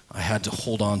 I had to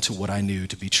hold on to what I knew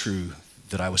to be true,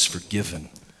 that I was forgiven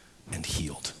and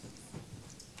healed.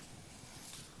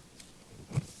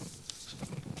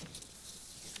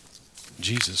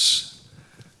 Jesus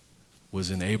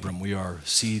was in Abram. We are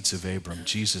seeds of Abram.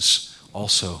 Jesus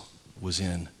also was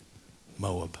in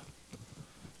Moab,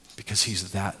 because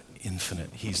he's that infinite.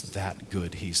 He's that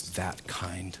good. He's that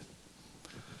kind.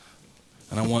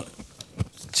 And I want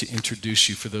to introduce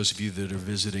you, for those of you that are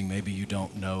visiting, maybe you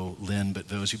don't know Lynn, but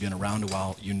those who've been around a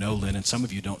while, you know Lynn, and some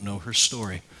of you don't know her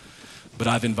story. But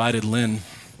I've invited Lynn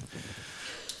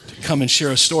to come and share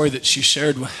a story that she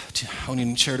shared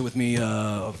with me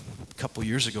a couple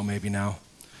years ago, maybe now.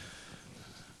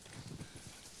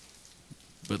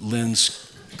 But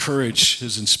Lynn's courage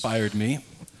has inspired me,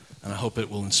 and I hope it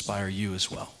will inspire you as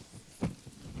well.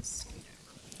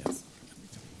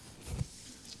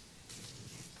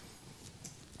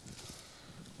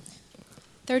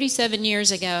 37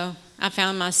 years ago, I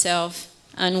found myself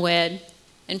unwed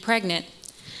and pregnant.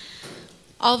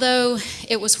 Although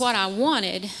it was what I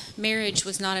wanted, marriage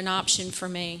was not an option for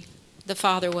me. The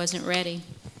father wasn't ready.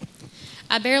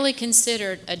 I barely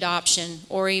considered adoption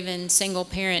or even single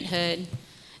parenthood.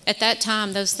 At that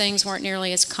time, those things weren't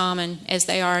nearly as common as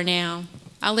they are now.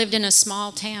 I lived in a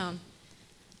small town.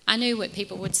 I knew what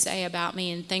people would say about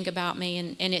me and think about me,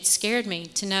 and it scared me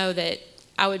to know that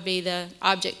I would be the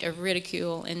object of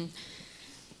ridicule, and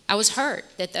I was hurt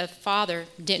that the father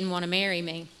didn't want to marry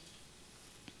me.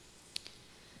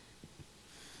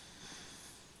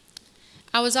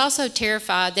 I was also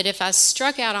terrified that if I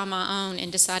struck out on my own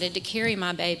and decided to carry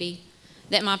my baby,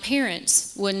 that my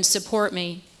parents wouldn't support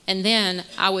me, and then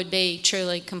I would be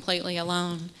truly, completely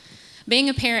alone. Being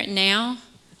a parent now,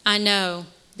 I know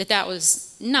that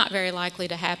was not very likely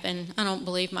to happen. I don't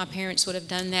believe my parents would have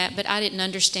done that, but I didn't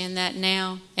understand that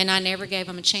now, and I never gave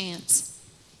them a chance.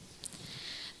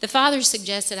 The father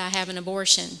suggested I have an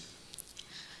abortion.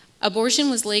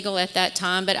 Abortion was legal at that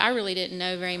time, but I really didn't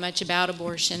know very much about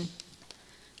abortion.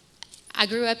 I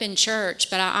grew up in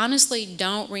church, but I honestly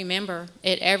don't remember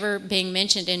it ever being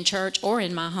mentioned in church or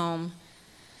in my home.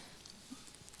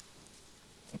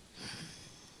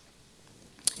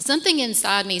 Something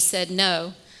inside me said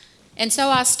no, and so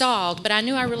I stalled, but I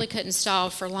knew I really couldn't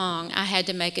stall for long. I had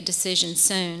to make a decision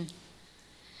soon.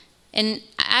 And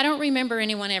I don't remember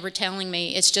anyone ever telling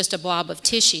me it's just a blob of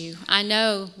tissue. I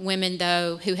know women,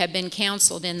 though, who have been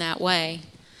counseled in that way,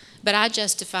 but I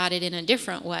justified it in a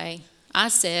different way. I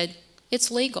said, it's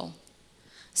legal.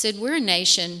 I said, we're a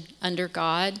nation under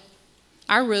God.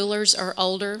 Our rulers are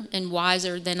older and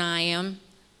wiser than I am,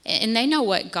 and they know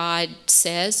what God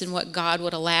says and what God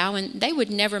would allow, and they would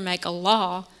never make a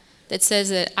law that says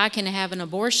that I can have an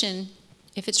abortion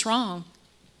if it's wrong.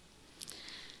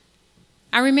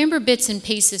 I remember bits and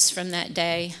pieces from that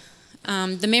day.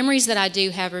 The memories that I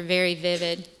do have are very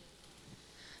vivid.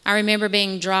 I remember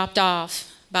being dropped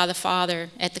off by the father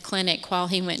at the clinic while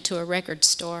he went to a record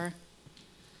store.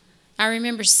 I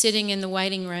remember sitting in the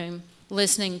waiting room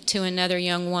listening to another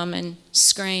young woman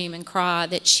scream and cry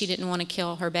that she didn't want to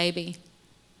kill her baby.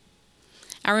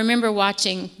 I remember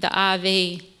watching the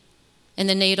IV and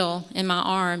the needle in my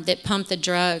arm that pumped the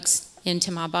drugs into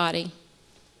my body.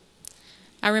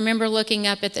 I remember looking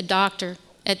up at the doctor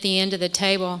at the end of the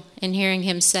table and hearing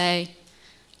him say,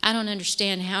 I don't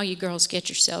understand how you girls get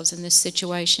yourselves in this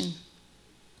situation.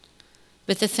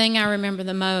 But the thing I remember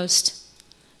the most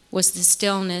was the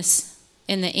stillness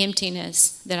and the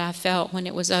emptiness that I felt when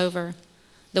it was over,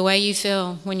 the way you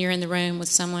feel when you're in the room with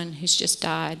someone who's just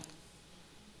died.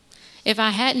 If I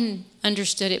hadn't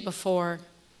understood it before,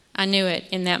 I knew it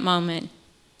in that moment.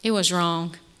 It was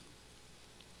wrong.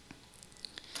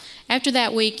 After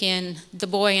that weekend, the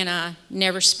boy and I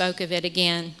never spoke of it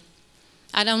again.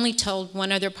 I'd only told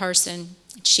one other person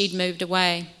she'd moved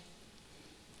away.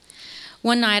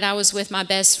 One night I was with my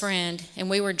best friend and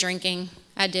we were drinking.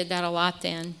 I did that a lot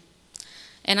then.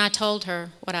 And I told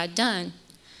her what I'd done.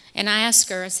 And I asked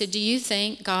her, I said, do you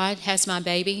think God has my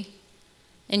baby?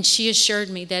 And she assured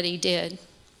me that he did.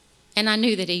 And I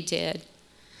knew that he did.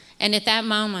 And at that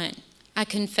moment, I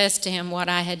confessed to him what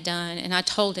I had done, and I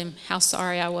told him how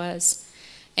sorry I was.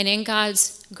 And in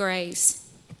God's grace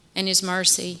and his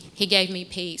mercy, he gave me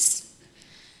peace.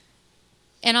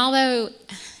 And although,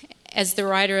 as the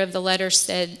writer of the letter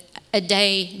said, a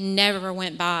day never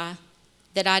went by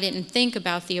that I didn't think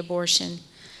about the abortion,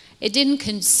 it didn't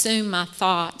consume my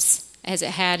thoughts as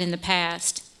it had in the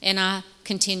past, and I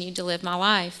continued to live my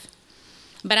life.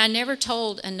 But I never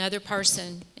told another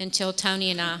person until Tony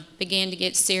and I began to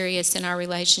get serious in our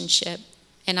relationship,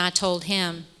 and I told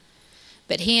him.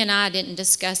 But he and I didn't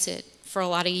discuss it for a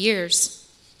lot of years.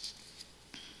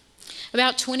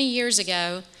 About 20 years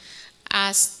ago,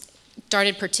 I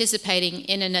started participating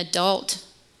in an adult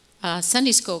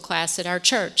Sunday school class at our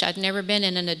church. I'd never been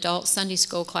in an adult Sunday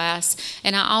school class,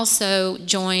 and I also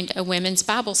joined a women's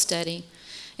Bible study.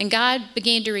 And God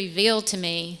began to reveal to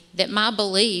me that my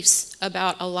beliefs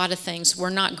about a lot of things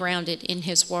were not grounded in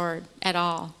his word at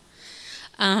all.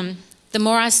 The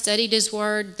more I studied his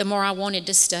word, the more I wanted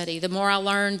to study. The more I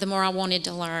learned, the more I wanted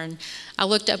to learn. I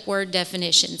looked up word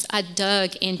definitions. I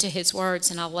dug into his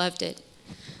words, and I loved it.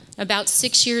 About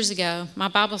 6 years ago, my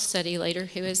Bible study leader,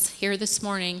 who is here this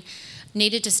morning,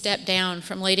 needed to step down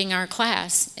from leading our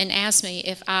class and asked me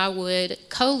if I would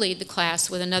co-lead the class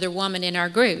with another woman in our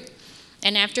group.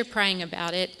 And after praying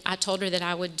about it, I told her that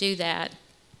I would do that.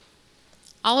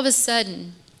 All of a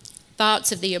sudden,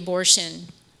 thoughts of the abortion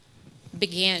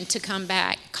began to come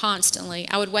back constantly.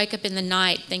 I would wake up in the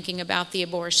night thinking about the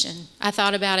abortion. I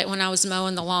thought about it when I was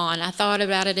mowing the lawn. I thought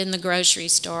about it in the grocery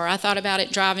store. I thought about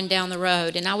it driving down the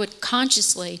road. And I would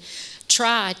consciously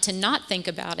try to not think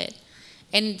about it.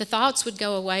 And the thoughts would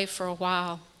go away for a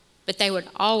while, but they would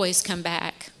always come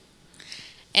back.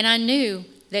 And I knew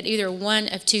that either one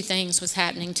of two things was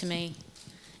happening to me.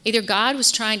 Either God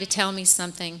was trying to tell me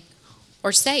something,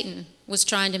 or Satan was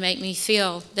trying to make me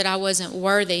feel that I wasn't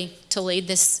worthy to lead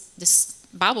this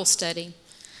Bible study.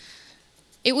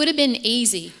 It would have been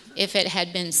easy if it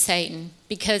had been Satan,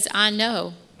 because I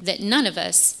know that none of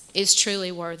us is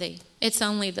truly worthy. It's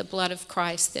only the blood of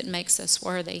Christ that makes us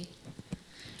worthy.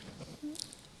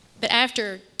 But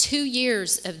after 2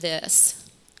 years of this,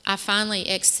 I finally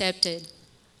accepted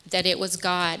that it was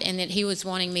God and that he was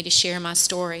wanting me to share my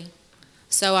story.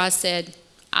 So I said,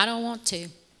 I don't want to.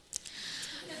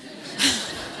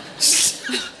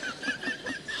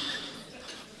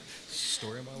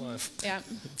 Story of my life. Yeah.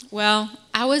 Well,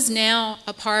 I was now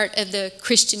a part of the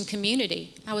Christian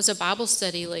community. I was a Bible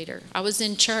study leader. I was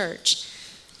in church.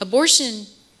 Abortion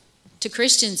to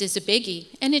Christians is a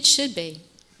biggie, and it should be.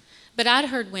 But I'd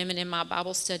heard women in my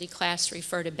Bible study class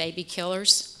refer to baby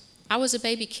killers. I was a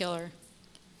baby killer.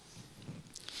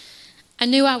 I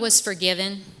knew I was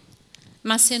forgiven.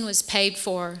 My sin was paid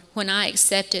for when I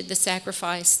accepted the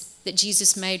sacrifice that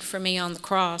Jesus made for me on the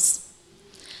cross.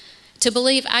 To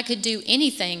believe I could do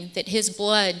anything that his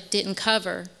blood didn't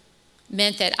cover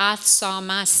meant that I saw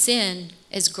my sin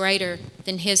as greater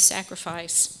than his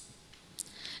sacrifice.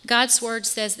 God's word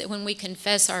says that when we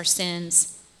confess our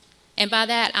sins, and by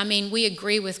that I mean we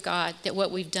agree with God that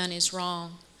what we've done is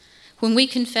wrong. When we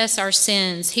confess our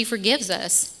sins, he forgives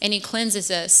us and he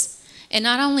cleanses us. And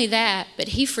not only that, but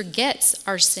he forgets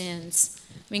our sins.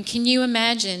 I mean, can you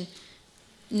imagine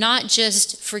not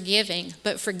just forgiving,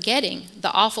 but forgetting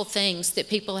the awful things that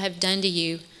people have done to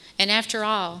you? And after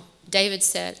all, David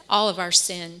said, all of our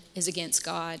sin is against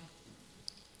God.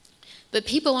 But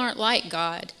people aren't like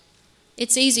God.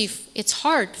 It's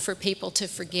hard for people to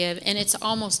forgive, and it's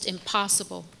almost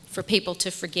impossible for people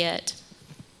to forget.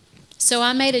 So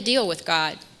I made a deal with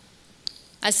God.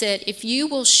 I said, if you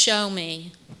will show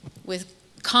me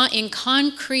in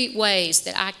concrete ways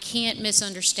that I can't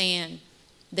misunderstand,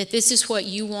 that this is what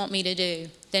you want me to do,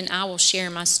 then I will share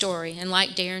my story. And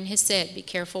like Darren has said, be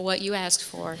careful what you ask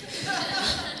for.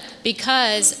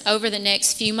 Because over the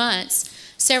next few months,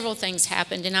 several things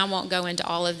happened, and I won't go into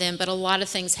all of them, but a lot of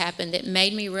things happened that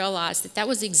made me realize that that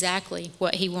was exactly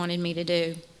what he wanted me to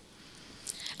do.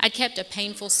 I'd kept a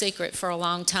painful secret for a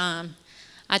long time.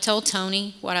 I told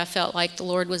Tony what I felt like the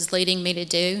Lord was leading me to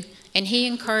do, and he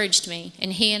encouraged me,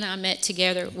 and he and I met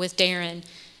together with Darren,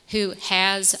 who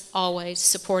has always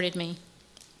supported me.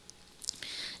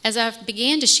 As I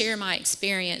began to share my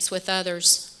experience with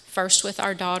others, first with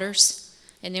our daughters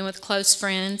and then with close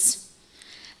friends,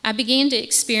 I began to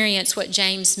experience what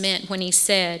James meant when he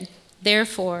said,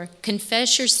 therefore,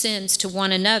 confess your sins to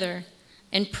one another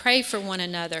and pray for one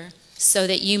another so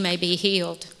that you may be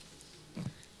healed.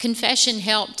 Confession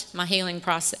helped my healing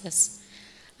process.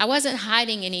 I wasn't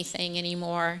hiding anything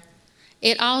anymore.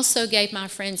 It also gave my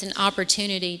friends an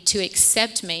opportunity to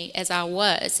accept me as I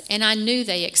was, and I knew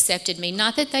they accepted me.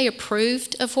 Not that they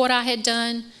approved of what I had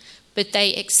done, but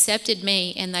they accepted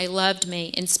me and they loved me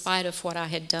in spite of what I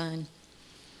had done.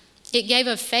 It gave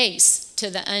a face to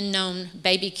the unknown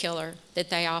baby killer that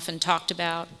they often talked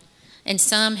about, and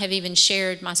some have even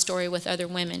shared my story with other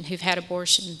women who've had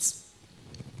abortions.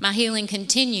 My healing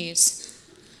continues.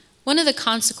 One of the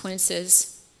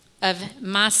consequences of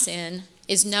my sin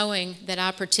is knowing that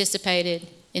I participated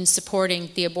in supporting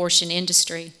the abortion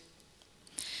industry.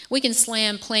 We can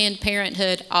slam Planned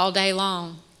Parenthood all day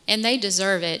long, and they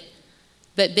deserve it,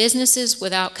 but businesses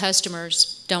without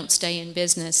customers don't stay in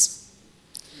business.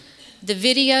 The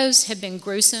videos have been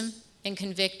gruesome and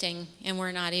convicting, and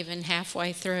we're not even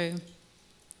halfway through.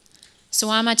 So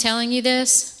why am I telling you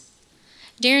this?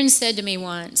 Darren said to me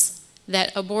once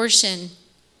that abortion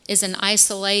is an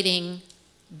isolating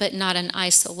but not an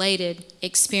isolated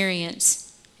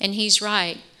experience. And he's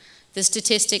right. The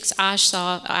statistics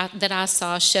that I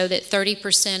saw show that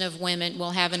 30% of women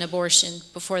will have an abortion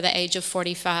before the age of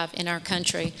 45 in our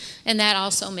country. And that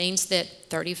also means that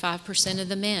 35% of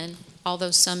the men,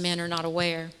 although some men are not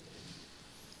aware.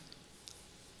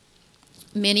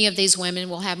 Many of these women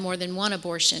will have more than one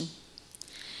abortion.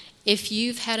 If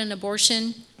you've had an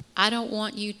abortion, I don't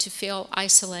want you to feel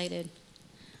isolated.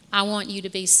 I want you to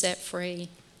be set free.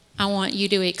 I want you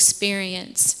to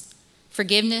experience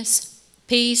forgiveness,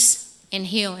 peace, and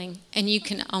healing, and you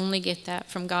can only get that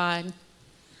from God.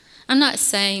 I'm not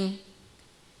saying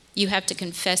you have to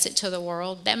confess it to the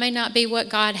world. That may not be what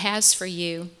God has for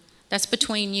you. That's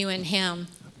between you and Him.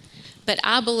 But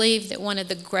I believe that one of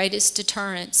the greatest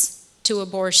deterrents to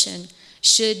abortion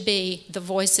should be the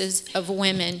voices of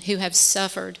women who have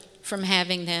suffered from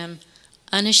having them,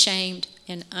 unashamed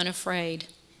and unafraid.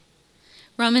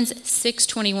 Romans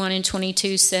 6:21 and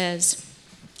 22 says,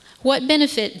 "What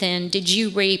benefit then did you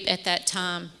reap at that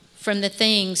time from the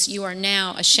things you are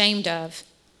now ashamed of?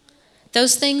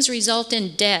 Those things result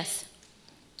in death.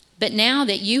 But now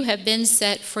that you have been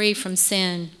set free from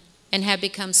sin and have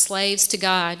become slaves to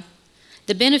God,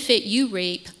 the benefit you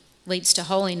reap leads to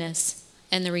holiness,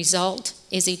 and the result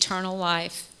is eternal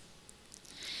life."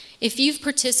 If you've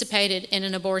participated in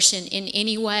an abortion in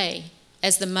any way,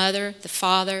 as the mother, the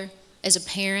father, as a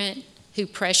parent who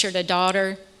pressured a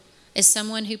daughter, as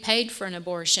someone who paid for an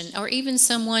abortion, or even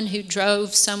someone who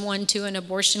drove someone to an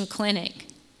abortion clinic,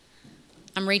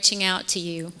 I'm reaching out to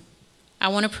you. I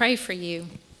want to pray for you,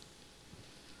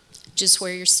 just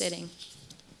where you're sitting.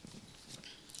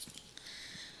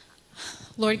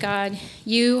 Lord God,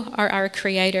 you are our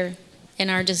creator and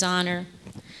our designer.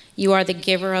 You are the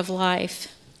giver of life.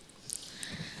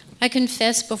 I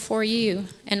confess before you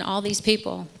and all these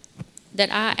people that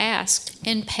I asked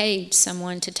and paid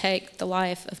someone to take the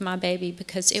life of my baby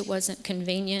because it wasn't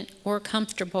convenient or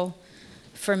comfortable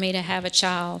for me to have a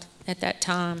child at that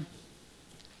time.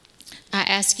 I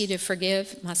ask you to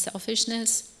forgive my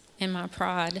selfishness and my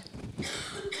pride.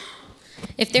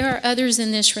 If there are others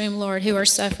in this room, Lord, who are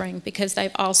suffering because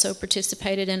they've also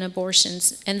participated in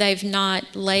abortions and they've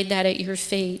not laid that at your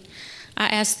feet, I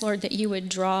ask, Lord, that you would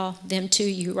draw them to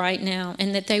you right now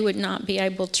and that they would not be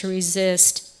able to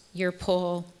resist your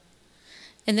pull,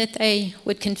 and that they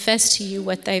would confess to you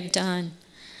what they've done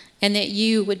and that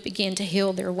you would begin to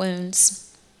heal their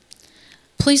wounds.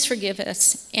 Please forgive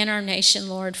us and our nation,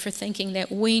 Lord, for thinking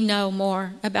that we know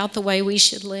more about the way we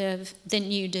should live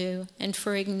than you do, and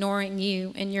for ignoring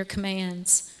you and your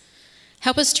commands.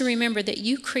 Help us to remember that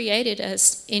you created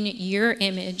us in your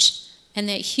image and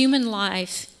that human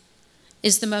life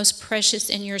is the most precious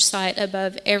in your sight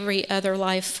above every other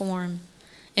life form.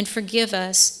 And forgive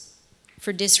us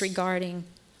for disregarding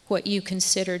what you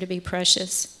consider to be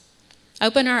precious.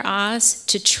 Open our eyes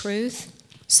to truth,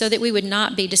 so that we would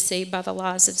not be deceived by the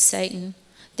lies of Satan,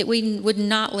 that we would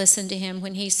not listen to him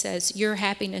when he says, your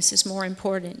happiness is more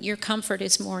important, your comfort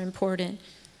is more important,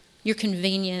 your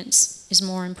convenience is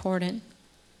more important.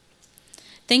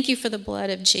 Thank you for the blood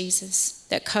of Jesus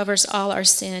that covers all our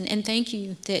sin, and thank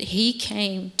you that he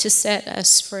came to set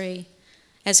us free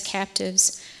as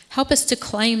captives. Help us to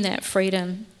claim that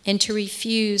freedom and to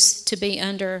refuse to be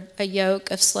under a yoke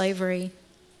of slavery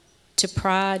to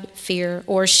pride, fear,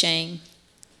 or shame.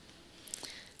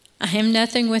 I am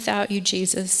nothing without you,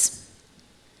 Jesus.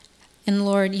 And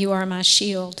Lord, you are my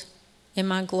shield and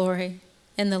my glory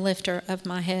and the lifter of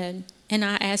my head. And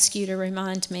I ask you to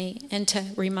remind me and to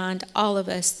remind all of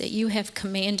us that you have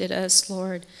commanded us,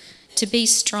 Lord, to be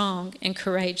strong and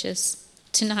courageous,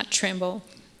 to not tremble,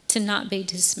 to not be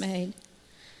dismayed,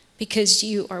 because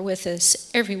you are with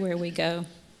us everywhere we go.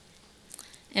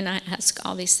 And I ask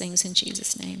all these things in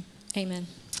Jesus' name. Amen.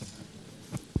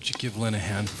 Would you give Lynn a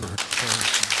hand for her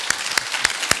prayers?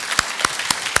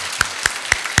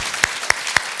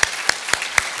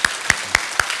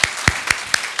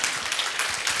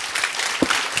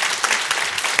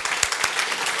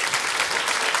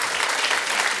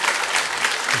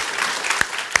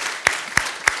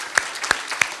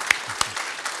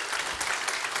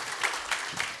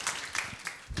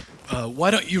 Why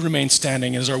don't you remain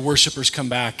standing as our worshipers come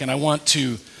back? And I want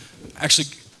to actually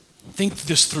think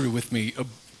this through with me.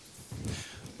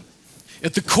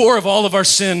 At the core of all of our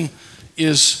sin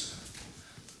is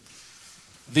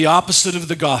the opposite of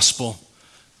the gospel,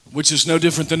 which is no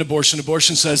different than abortion.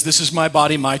 Abortion says, this is my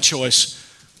body, my choice.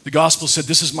 The gospel said,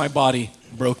 this is my body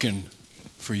broken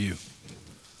for you.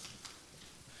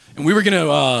 And we were going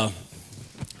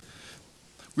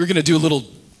to do a little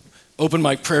open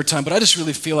mic prayer time, but I just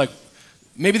really feel like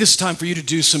maybe this is time for you to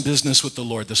do some business with the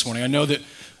Lord this morning. I know that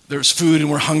there's food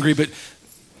and we're hungry, but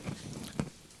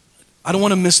I don't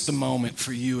want to miss the moment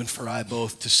for you and for I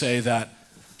both to say that,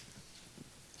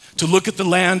 to look at the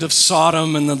land of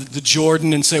Sodom and the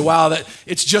Jordan and say, wow, that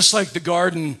it's just like the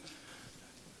garden,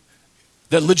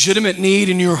 that legitimate need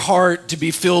in your heart to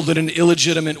be filled in an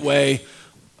illegitimate way,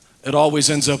 it always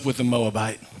ends up with a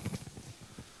Moabite.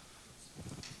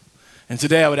 And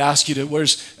today I would ask you to,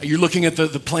 you're looking at the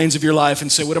plains of your life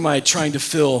and say, what am I trying to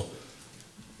fill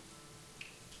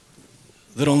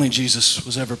that only Jesus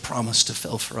was ever promised to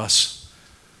fill for us?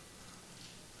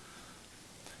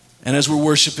 And as we're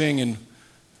worshiping and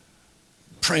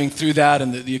praying through that,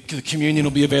 and the communion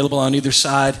will be available on either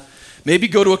side, maybe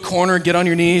go to a corner, get on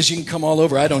your knees, you can come all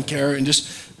over, I don't care, and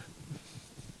just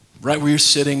right where you're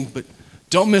sitting, but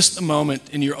don't miss the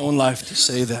moment in your own life to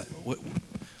say that,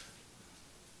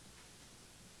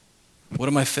 what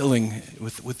am I filling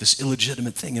with this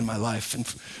illegitimate thing in my life? And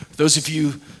for those of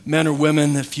you, men or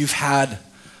women, if you've had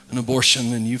an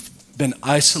abortion and you've been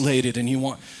isolated and you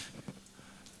want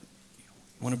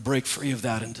to break free of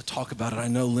that and to talk about it, I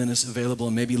know Lynn is available,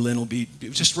 and maybe Lynn will be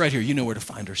just right here. You know where to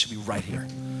find her. She'll be right here.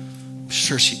 I'm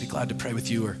sure she'd be glad to pray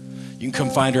with you, or you can come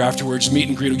find her afterwards. Meet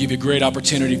and greet will give you a great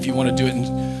opportunity if you want to do it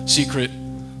in secret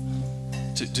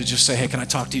to just say, hey, can I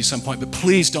talk to you at some point? But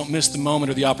please don't miss the moment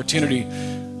or the opportunity.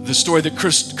 The story that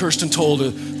Kirsten told,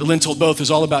 that Lynn told both,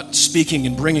 is all about speaking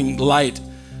and bringing light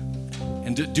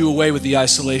and to do away with the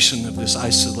isolation of this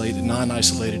isolated,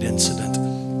 non-isolated incident.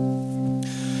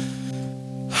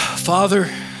 Father,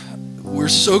 we're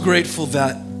so grateful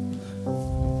that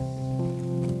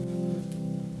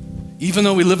even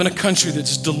though we live in a country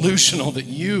that's delusional, that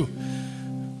you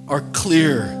are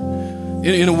clear.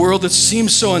 In a world that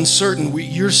seems so uncertain,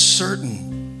 you're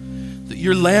certain that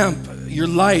your lamp, your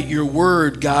light, your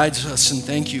word guides us, and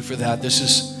thank you for that. This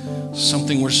is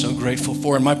something we're so grateful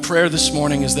for. And my prayer this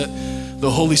morning is that the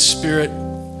Holy Spirit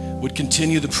would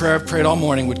continue the prayer I've prayed all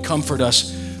morning, would comfort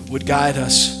us, would guide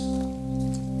us.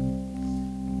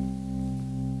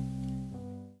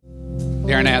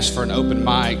 Darren asked for an open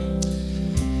mic.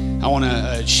 I want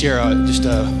to share just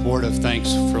a word of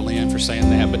thanks for Lynn for saying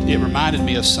that, but it reminded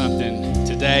me of something.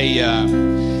 Today,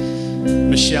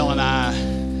 Michelle and I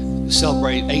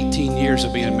celebrate 18 years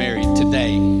of being married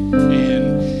today,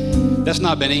 and that's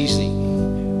not been easy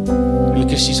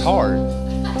because she's hard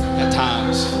at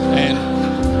times, and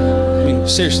I mean,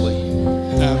 seriously.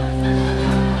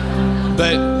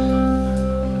 But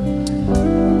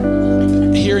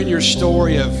hearing your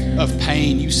story of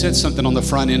pain, you said something on the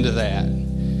front end of that.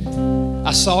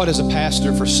 I saw it as a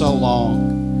pastor for so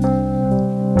long.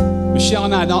 Michelle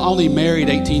and I not only married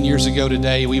 18 years ago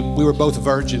today, we were both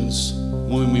virgins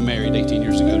when we married 18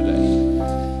 years ago today.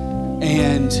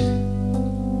 And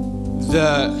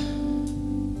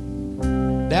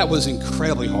that was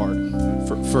incredibly hard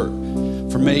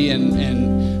for me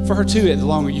and for her too, the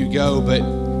longer you go. But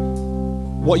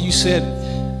what you said,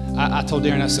 I told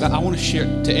Darren, I said, I want to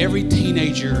share to every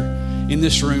teenager in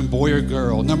this room, boy or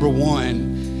girl. Number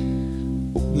one,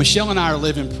 Michelle and I are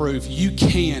living proof you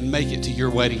can make it to your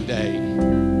wedding day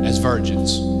as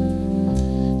virgins.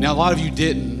 Now, a lot of you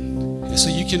didn't, so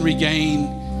you can't regain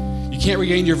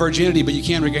your virginity, but you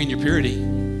can regain your purity.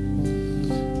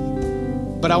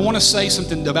 But I want to say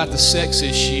something about the sex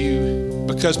issue,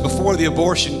 because before the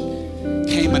abortion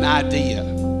came an idea.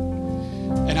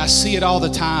 And I see it all the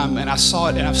time, and I saw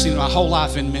it, and I've seen it my whole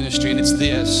life in ministry, and it's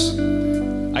this.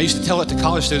 I used to tell it to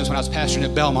college students when I was pastoring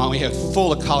at Belmont. We had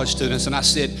full of college students, and I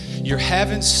said, you're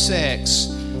having sex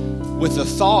with the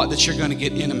thought that you're going to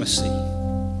get intimacy.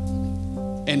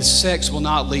 And sex will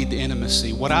not lead to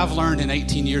intimacy. What I've learned in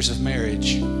 18 years of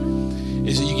marriage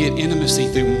is that you get intimacy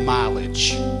through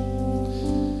mileage.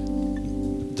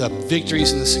 The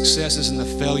victories and the successes and the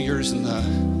failures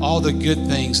and all the good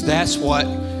things, that's what.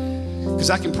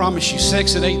 Because I can promise you,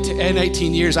 sex at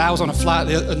 18 years, I was on a flight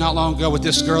not long ago with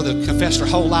this girl that confessed her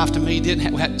whole life to me,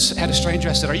 had a stranger.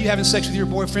 I said, are you having sex with your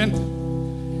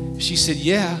boyfriend? She said,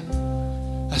 yeah.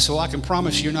 I said, well, I can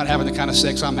promise you, you're not having the kind of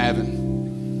sex I'm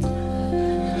having.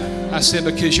 I said,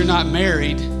 because you're not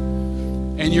married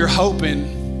and you're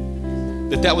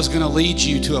hoping that was going to lead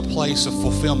you to a place of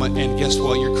fulfillment. And guess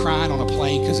what? You're crying on a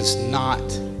plane because it's not.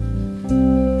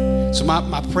 So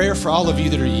my prayer for all of you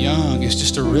that are young is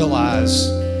just to realize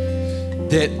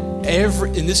that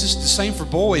and this is the same for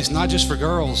boys, not just for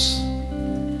girls.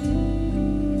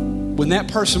 When that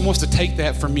person wants to take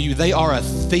that from you, they are a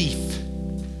thief.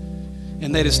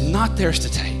 And that is not theirs to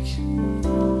take.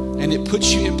 And it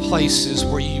puts you in places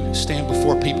where you stand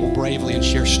before people bravely and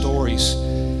share stories.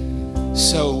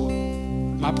 So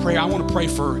my prayer, I want to pray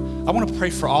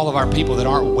for all of our people that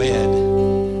aren't wed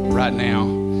right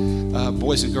now.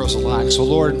 Boys and girls alike. So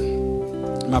Lord,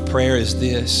 my prayer is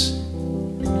this.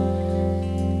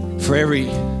 For every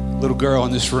little girl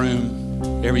in this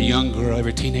room, every young girl,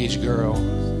 every teenage girl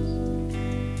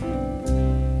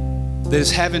that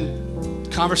is having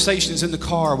conversations in the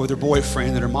car with her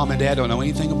boyfriend that her mom and dad don't know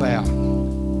anything about.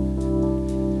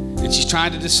 And she's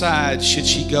trying to decide, should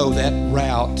she go that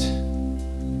route?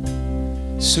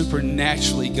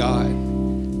 Supernaturally,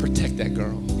 God, protect that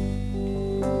girl.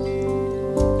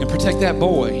 And protect that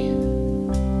boy.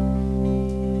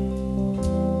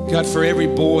 God, for every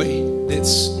boy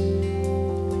that's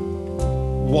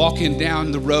walking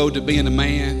down the road to being a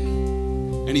man,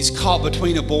 and he's caught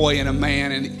between a boy and a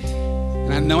man,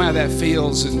 and I know how that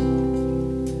feels,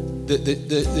 and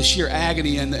the sheer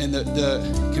agony and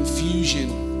the confusion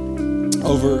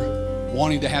over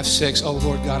wanting to have sex. Oh,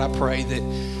 Lord God, I pray that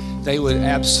they would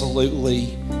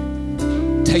absolutely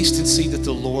taste and see that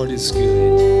the Lord is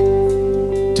good.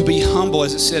 To be humble,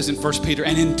 as it says in 1 Peter,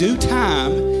 and in due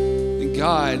time,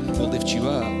 God will lift you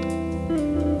up.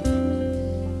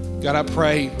 God, I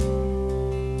pray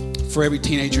for every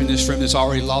teenager in this room that's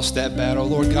already lost that battle.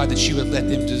 Lord God, that you would let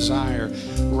them desire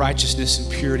righteousness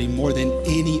and purity more than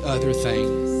any other thing.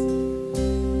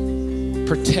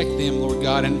 Protect them, Lord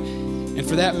God. And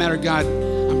for that matter, God,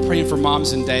 I'm praying for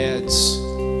moms and dads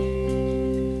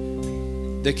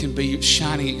that can be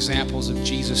shining examples of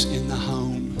Jesus in the home.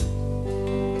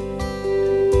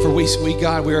 For we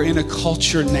God, we are in a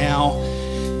culture now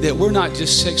that we're not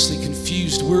just sexually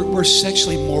confused, we're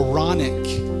sexually moronic.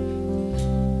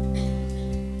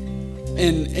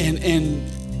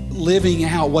 And living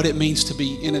out what it means to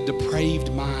be in a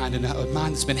depraved mind and a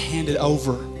mind that's been handed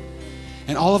over.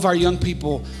 And all of our young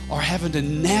people are having to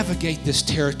navigate this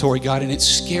territory, God, and it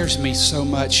scares me so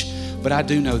much. But I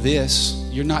do know this,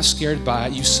 you're not scared by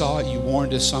it. You saw it, you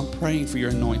warned us, so I'm praying for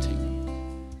your anointing.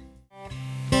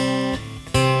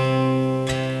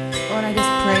 Lord, I just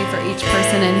pray for each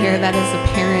person in here that is a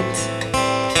parent.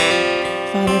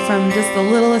 Father, from just the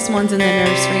littlest ones in the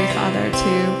nursery, Father,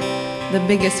 to the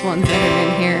biggest ones that are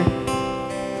in here.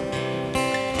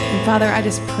 And Father, I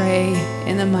just pray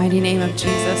in the mighty name of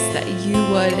Jesus that you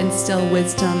would instill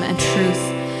wisdom and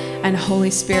truth and Holy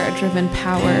Spirit-driven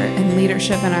power and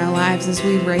leadership in our lives as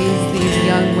we raise these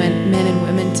young men and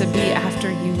women to be after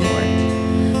you,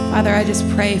 Lord. Father, I just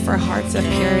pray for hearts of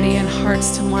purity and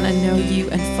hearts to want to know you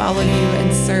and follow you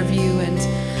and serve you.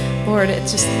 And Lord,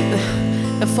 it's just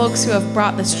the folks who have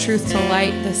brought this truth to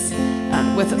light, this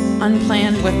with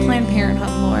Planned Parenthood,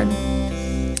 Lord,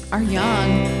 are young.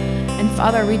 And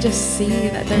Father, we just see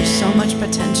that there's so much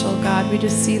potential, God. We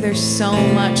just see there's so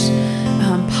much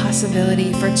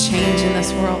possibility for change in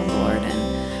this world, Lord.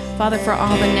 And Father, for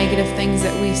all the negative things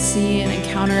that we see and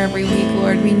encounter every week,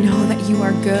 Lord, we know that you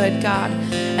are good, God,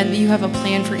 and that you have a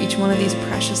plan for each one of these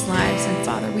precious lives. And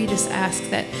Father, we just ask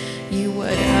that you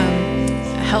would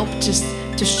help just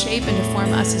to shape and to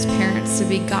form us as parents to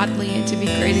be godly and to be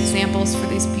great examples for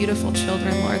these beautiful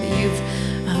children, Lord, that you've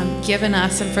given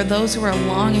us. And for those who are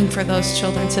longing for those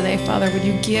children today, Father, would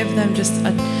you give them just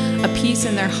a peace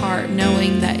in their heart,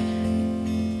 knowing that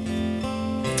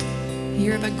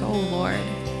you're the goal, Lord.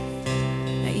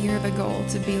 That you're the goal.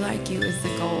 To be like you is the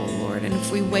goal, Lord. And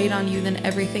if we wait on you, then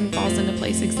everything falls into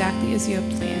place exactly as you have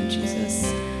planned,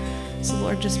 Jesus. So,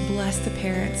 Lord, just bless the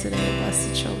parents today. Bless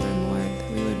the children, Lord.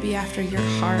 That we would be after your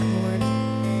heart, Lord.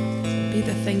 Be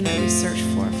the thing that we search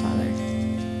for, Father.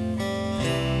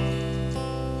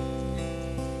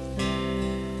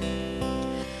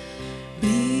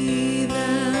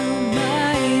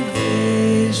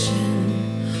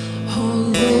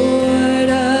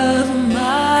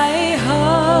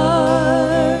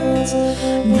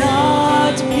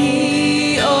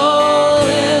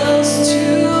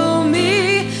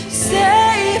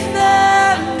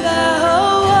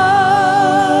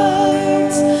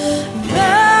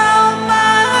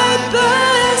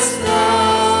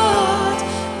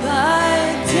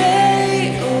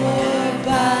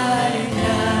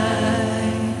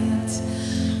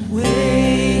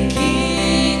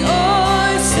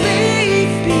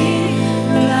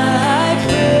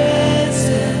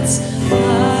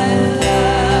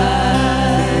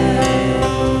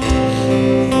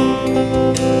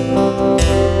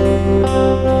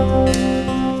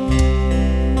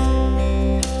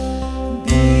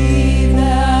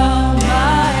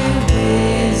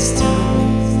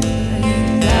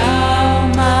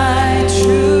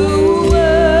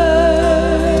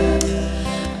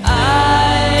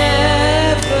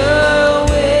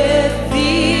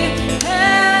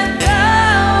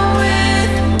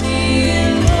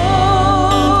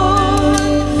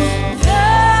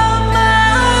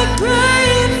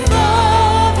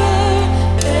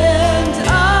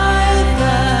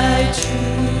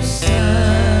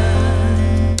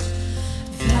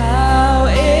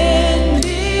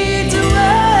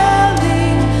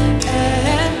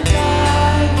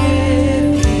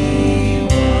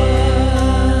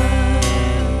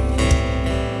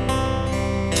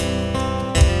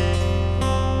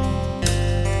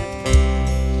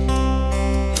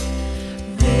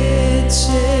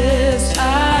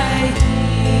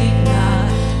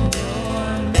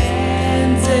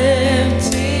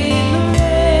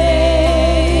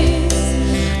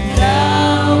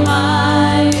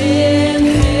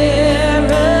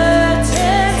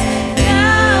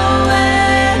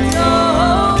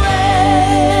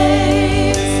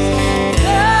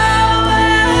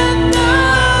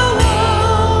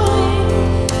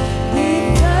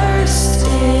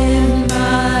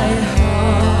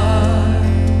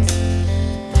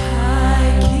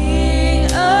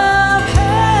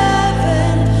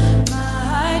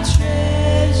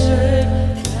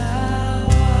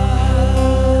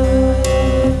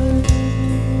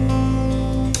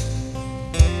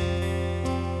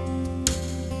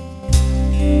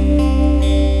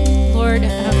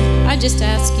 just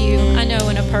ask you, I know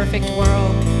in a perfect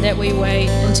world that we wait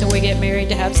until we get married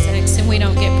to have sex and we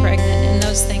don't get pregnant and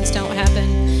those things don't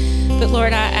happen. But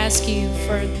Lord, I ask you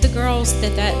for the girls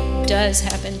that does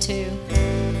happen to,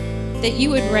 that you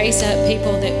would raise up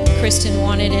people that Kirsten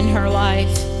wanted in her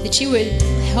life, that you would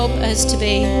help us to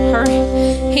be her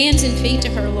hands and feet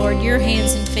to her, Lord, your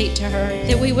hands and feet to her,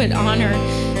 that we would honor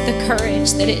the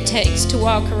courage that it takes to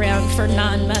walk around for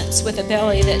 9 months with a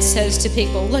belly that says to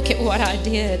people, look at what I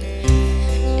did.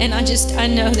 And I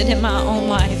know that in my own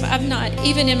life,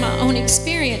 even in my own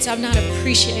experience, I've not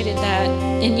appreciated that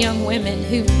in young women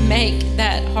who make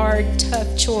that hard,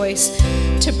 tough choice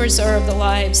to preserve the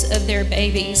lives of their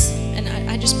babies. And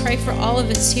I just pray for all of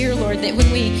us here, Lord, that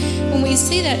when we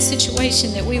see that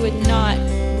situation, that we would not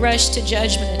rush to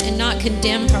judgment and not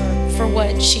condemn her for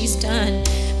what she's done,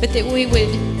 but that we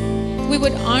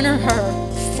would honor her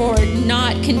for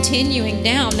not continuing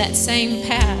down that same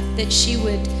path,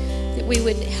 that we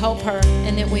would help her,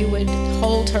 and that we would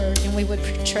hold her, and we would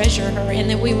treasure her, and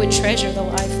that we would treasure the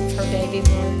life of her baby,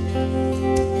 Lord.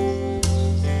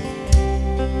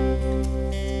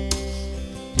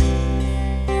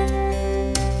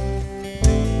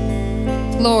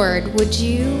 Lord, would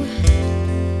you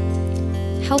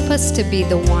help us to be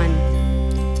the one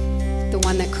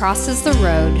that crosses the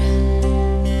road,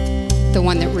 the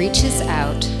one that reaches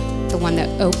out, the one that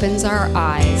opens our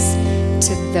eyes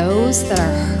to those that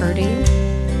are hurting,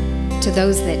 to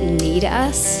those that need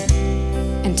us,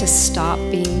 and to stop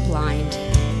being blind.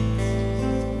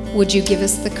 Would you give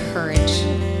us the courage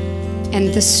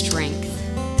and the strength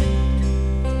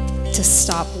to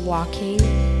stop walking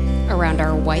around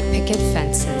our white picket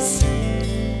fences,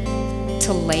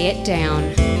 to lay it down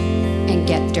and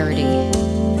get dirty.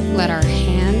 Let our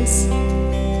hands,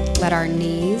 let our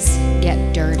knees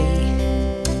get dirty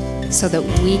so that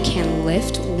we can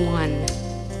lift one,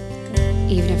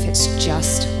 even if it's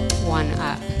just one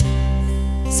up,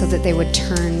 so that they would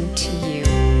turn to you.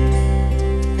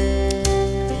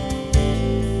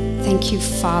 Thank you,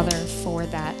 Father, for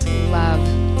that love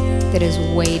that is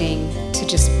waiting to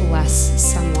just bless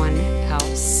someone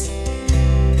else.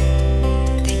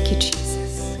 Thank you,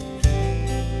 Jesus.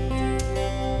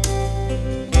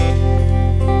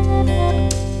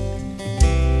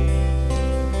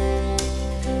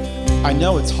 I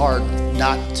know it's hard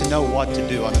not to know what to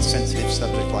do on a sensitive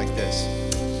subject like this.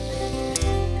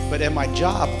 But at my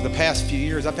job, the past few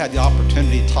years, I've had the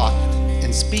opportunity to talk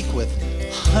and speak with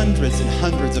hundreds and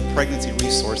hundreds of pregnancy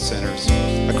resource centers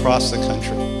across the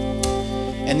country.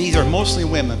 And these are mostly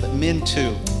women, but men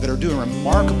too, that are doing a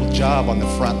remarkable job on the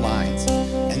front lines.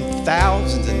 And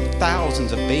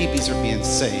thousands of babies are being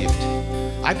saved.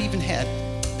 I've even had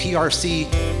PRC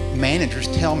managers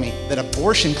tell me that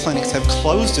abortion clinics have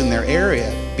closed in their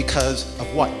area because of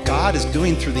what God is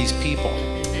doing through these people.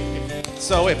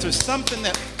 So if there's something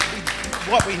that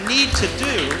what we need to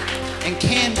do and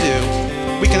can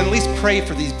do, we can at least pray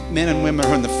for these men and women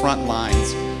who are in the front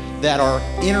lines that are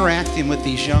interacting with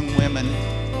these young women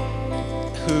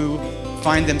who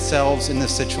find themselves in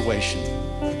this situation.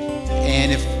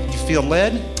 And if you feel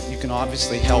led, you can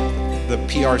obviously help the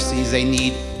PRCs. They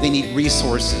need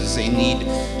resources, they need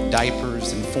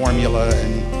diapers and formula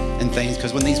and things,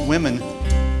 because when these women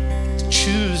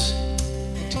choose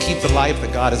to keep the life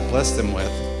that God has blessed them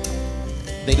with,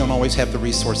 they don't always have the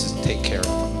resources to take care of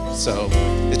them. So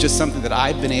it's just something that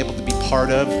I've been able to be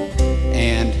part of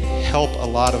and help a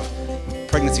lot of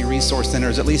pregnancy resource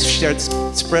centers at least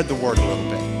spread the word a little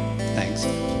bit. Thanks.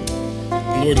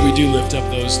 Lord, we do lift up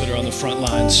those that are on the front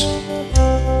lines.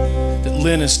 That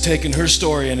Lynn has taken her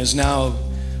story and is now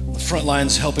on the front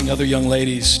lines helping other young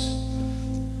ladies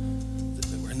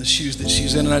that were in the shoes that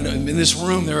she's in. And I know in this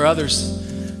room there are others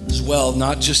as well,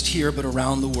 not just here but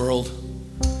around the world.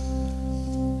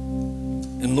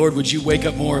 And Lord, would you wake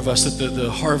up more of us, that the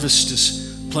harvest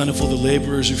is plentiful, the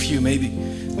laborers are few.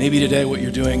 Maybe today what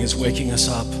you're doing is waking us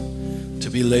up to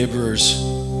be laborers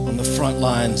on the front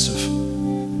lines of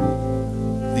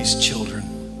these children.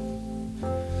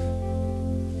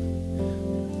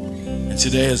 And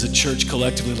today as a church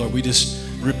collectively, Lord, we just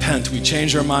repent. We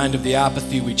change our mind of the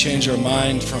apathy. We change our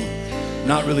mind from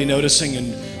not really noticing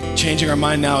and changing our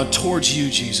mind now towards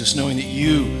you, Jesus, knowing that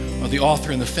you are the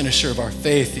author and the finisher of our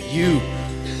faith, that you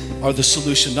are the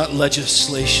solution, not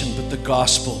legislation, but the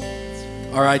gospel.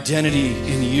 Our identity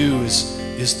in you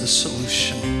is the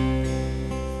solution.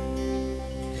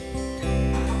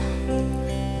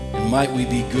 And might we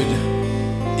be good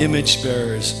image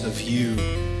bearers of you,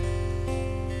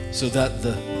 so that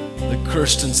the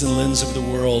Kirstens and Lynns of the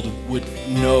world would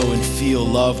know and feel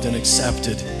loved and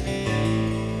accepted,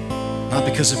 not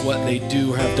because of what they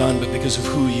do or have done, but because of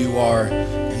who you are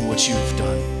and what you've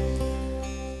done.